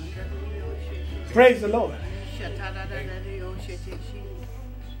 Praise the Lord.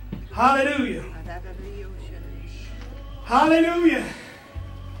 Hallelujah. Hallelujah.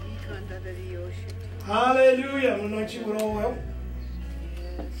 Hallelujah. I'm going to anoint you with oil.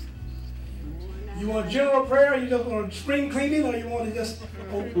 You want general prayer, or you just want spring cleaning, or you want to just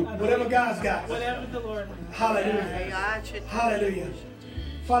whatever God's got? Whatever the Lord. Hallelujah. Hallelujah.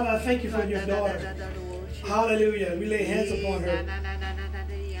 Father, I thank you for your daughter. Hallelujah. We lay hands upon her.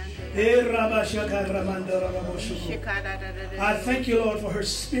 I thank you, Lord, for her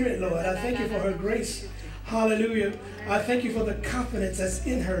spirit, Lord. I thank you for her grace. Hallelujah. I thank you for the confidence that's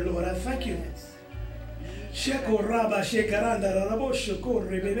in her, Lord. I thank you.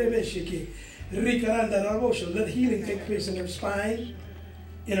 Let healing take place in her spine,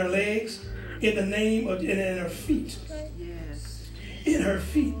 in her legs, in the name of, and in her feet. In her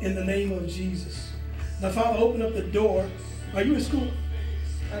feet, in the name of Jesus. Now, Father, open up the door. Are you in school?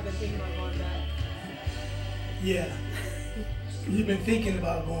 I've been thinking about going back. Yeah. You've been thinking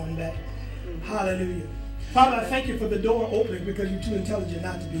about going back. Hallelujah. Father, I thank you for the door opening because you're too intelligent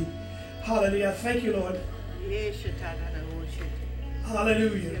not to be. Hallelujah. I thank you, Lord.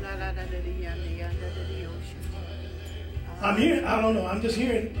 Hallelujah. I'm hearing, I don't know, I'm just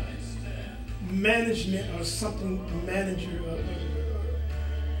hearing management or something, manager.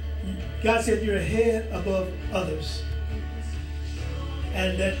 God said you're ahead above others.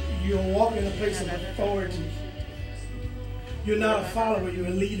 And that you're walking in a place of authority. You're not a follower, you're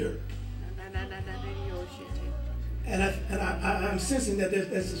a leader. And I'm sensing that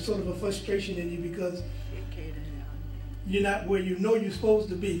there's a sort of a frustration in you because you're not where you know you're supposed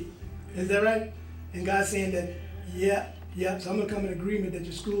to be. Is that right? And God's saying that, yeah. So I'm going to come in agreement that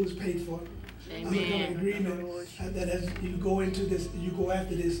your school is paid for. Amen. I'm going to come in agreement that as you go into this, you go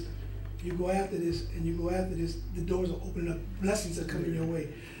after this, the doors are opening up. Blessings are coming your way.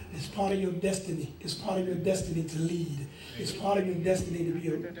 It's part of your destiny. It's part of your destiny to lead. It's part of your destiny to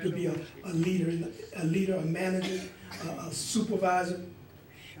be a leader, a manager, a supervisor.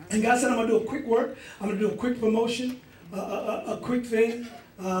 And God said, I'm going to do a quick work. I'm going to do a quick promotion, a quick thing.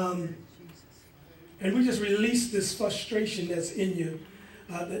 And we just release this frustration that's in you.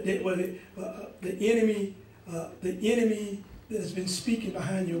 The enemy that's been speaking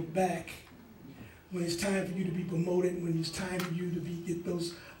behind your back. When it's time for you to be promoted, when it's time for you to get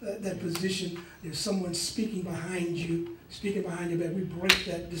that position, there's someone speaking behind you, speaking behind your back. We break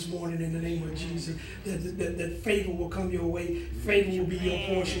that this morning in the name of Jesus. That favor will come your way. Favor will be your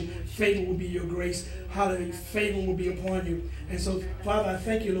portion. Favor will be your grace. Hallelujah. Favor will be upon you. And so, Father, I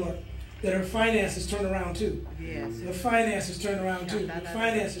thank you, Lord, that her finances turn around too. Yes. The finances turn around too. The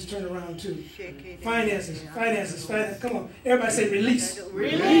finances turn around too. Finances. Come on. Everybody say release.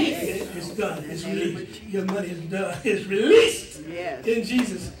 Release. It's done. It's released. Your money is done. It's released. Yes. In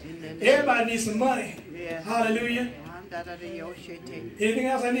Jesus. Everybody needs some money. Yes. Hallelujah. Anything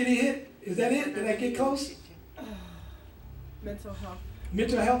else I need to hit? Is that it? Did I get close? Mental health.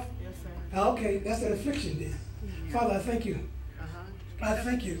 Mental health? Yes, sir. Okay, that's that affliction then. Father, I thank you. I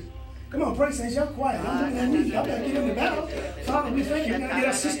thank you. Come on, praise saints, y'all quiet. Y'all looking at me. Y'all got to get in the battle. Father, we thank you. We're going to get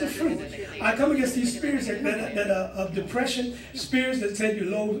our sister free. I come against these spirits that of depression, spirits that tell you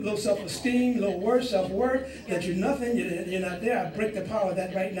low self-esteem, low worth, self-worth, that you're nothing, you're not there. I break the power of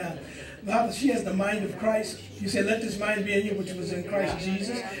that right now. Father, she has the mind of Christ. You said, let this mind be in you, which was in Christ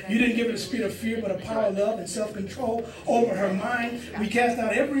Jesus. You didn't give her a spirit of fear, but a power of love and self-control over her mind. We cast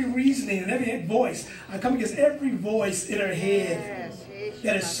out every reasoning and every voice. I come against every voice in her head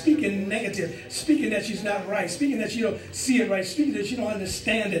that is speaking negative, speaking that she's not right, speaking that she don't see it right, speaking that she don't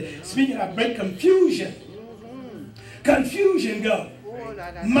understand it, speaking I break confusion. Confusion go.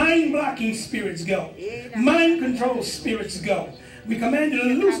 Mind-blocking spirits go. Mind-control spirits go. We command you to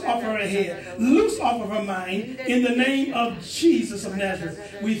loose off her head, loose off of her mind, in the name of Jesus of Nazareth.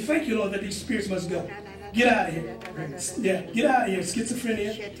 We thank you, Lord, that these spirits must go. Get out of here. Yeah, get out of here.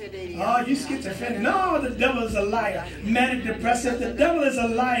 Schizophrenia. Oh, you schizophrenic. No, the devil is a liar. Manic depressive. The devil is a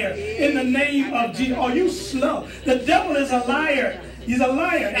liar. In the name of Jesus. Oh, you slow. The devil is a liar. He's a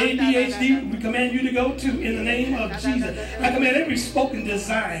liar. ADHD, we command you to go to in the name of Jesus. I command every spoken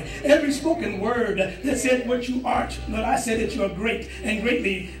design, every spoken word that said what you aren't. Lord, I said that you are great and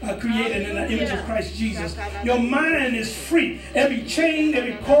greatly created in the image of Christ Jesus. Your mind is free. Every chain,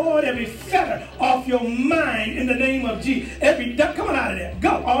 every cord, every fetter off your mind in the name of Jesus. Come on out of there.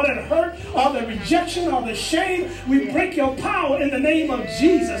 Go. All that hurt, all the rejection, all the shame, we break your power in the name of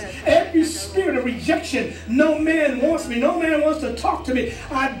Jesus. Every spirit of rejection, no man wants me, no man wants to talk to me.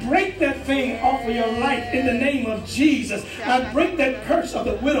 I break that thing off of your life in the name of Jesus. I break that curse of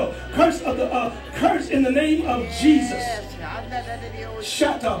the widow, curse in the name of Jesus.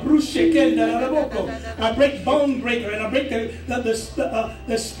 I break bone breaker, and I break the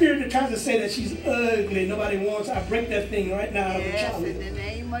spirit that tries to say that she's ugly, nobody wants. I break that thing right now out of the child.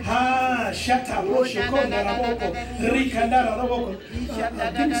 Ha, shata, brosho, konda, raboko, rikanda, raboko.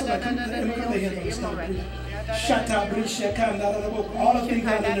 Give me somebody, come lay hands on the stomach. Shata, brosho, kanda, raboko. All the things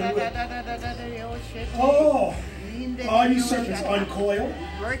out in the room. Oh, All you serpents uncoil.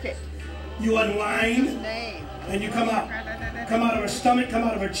 Break it. You In unwind. His name. And you come out. Come out of her stomach, come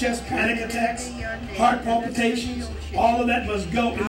out of her chest, panic attacks, heart palpitations. All of that must go.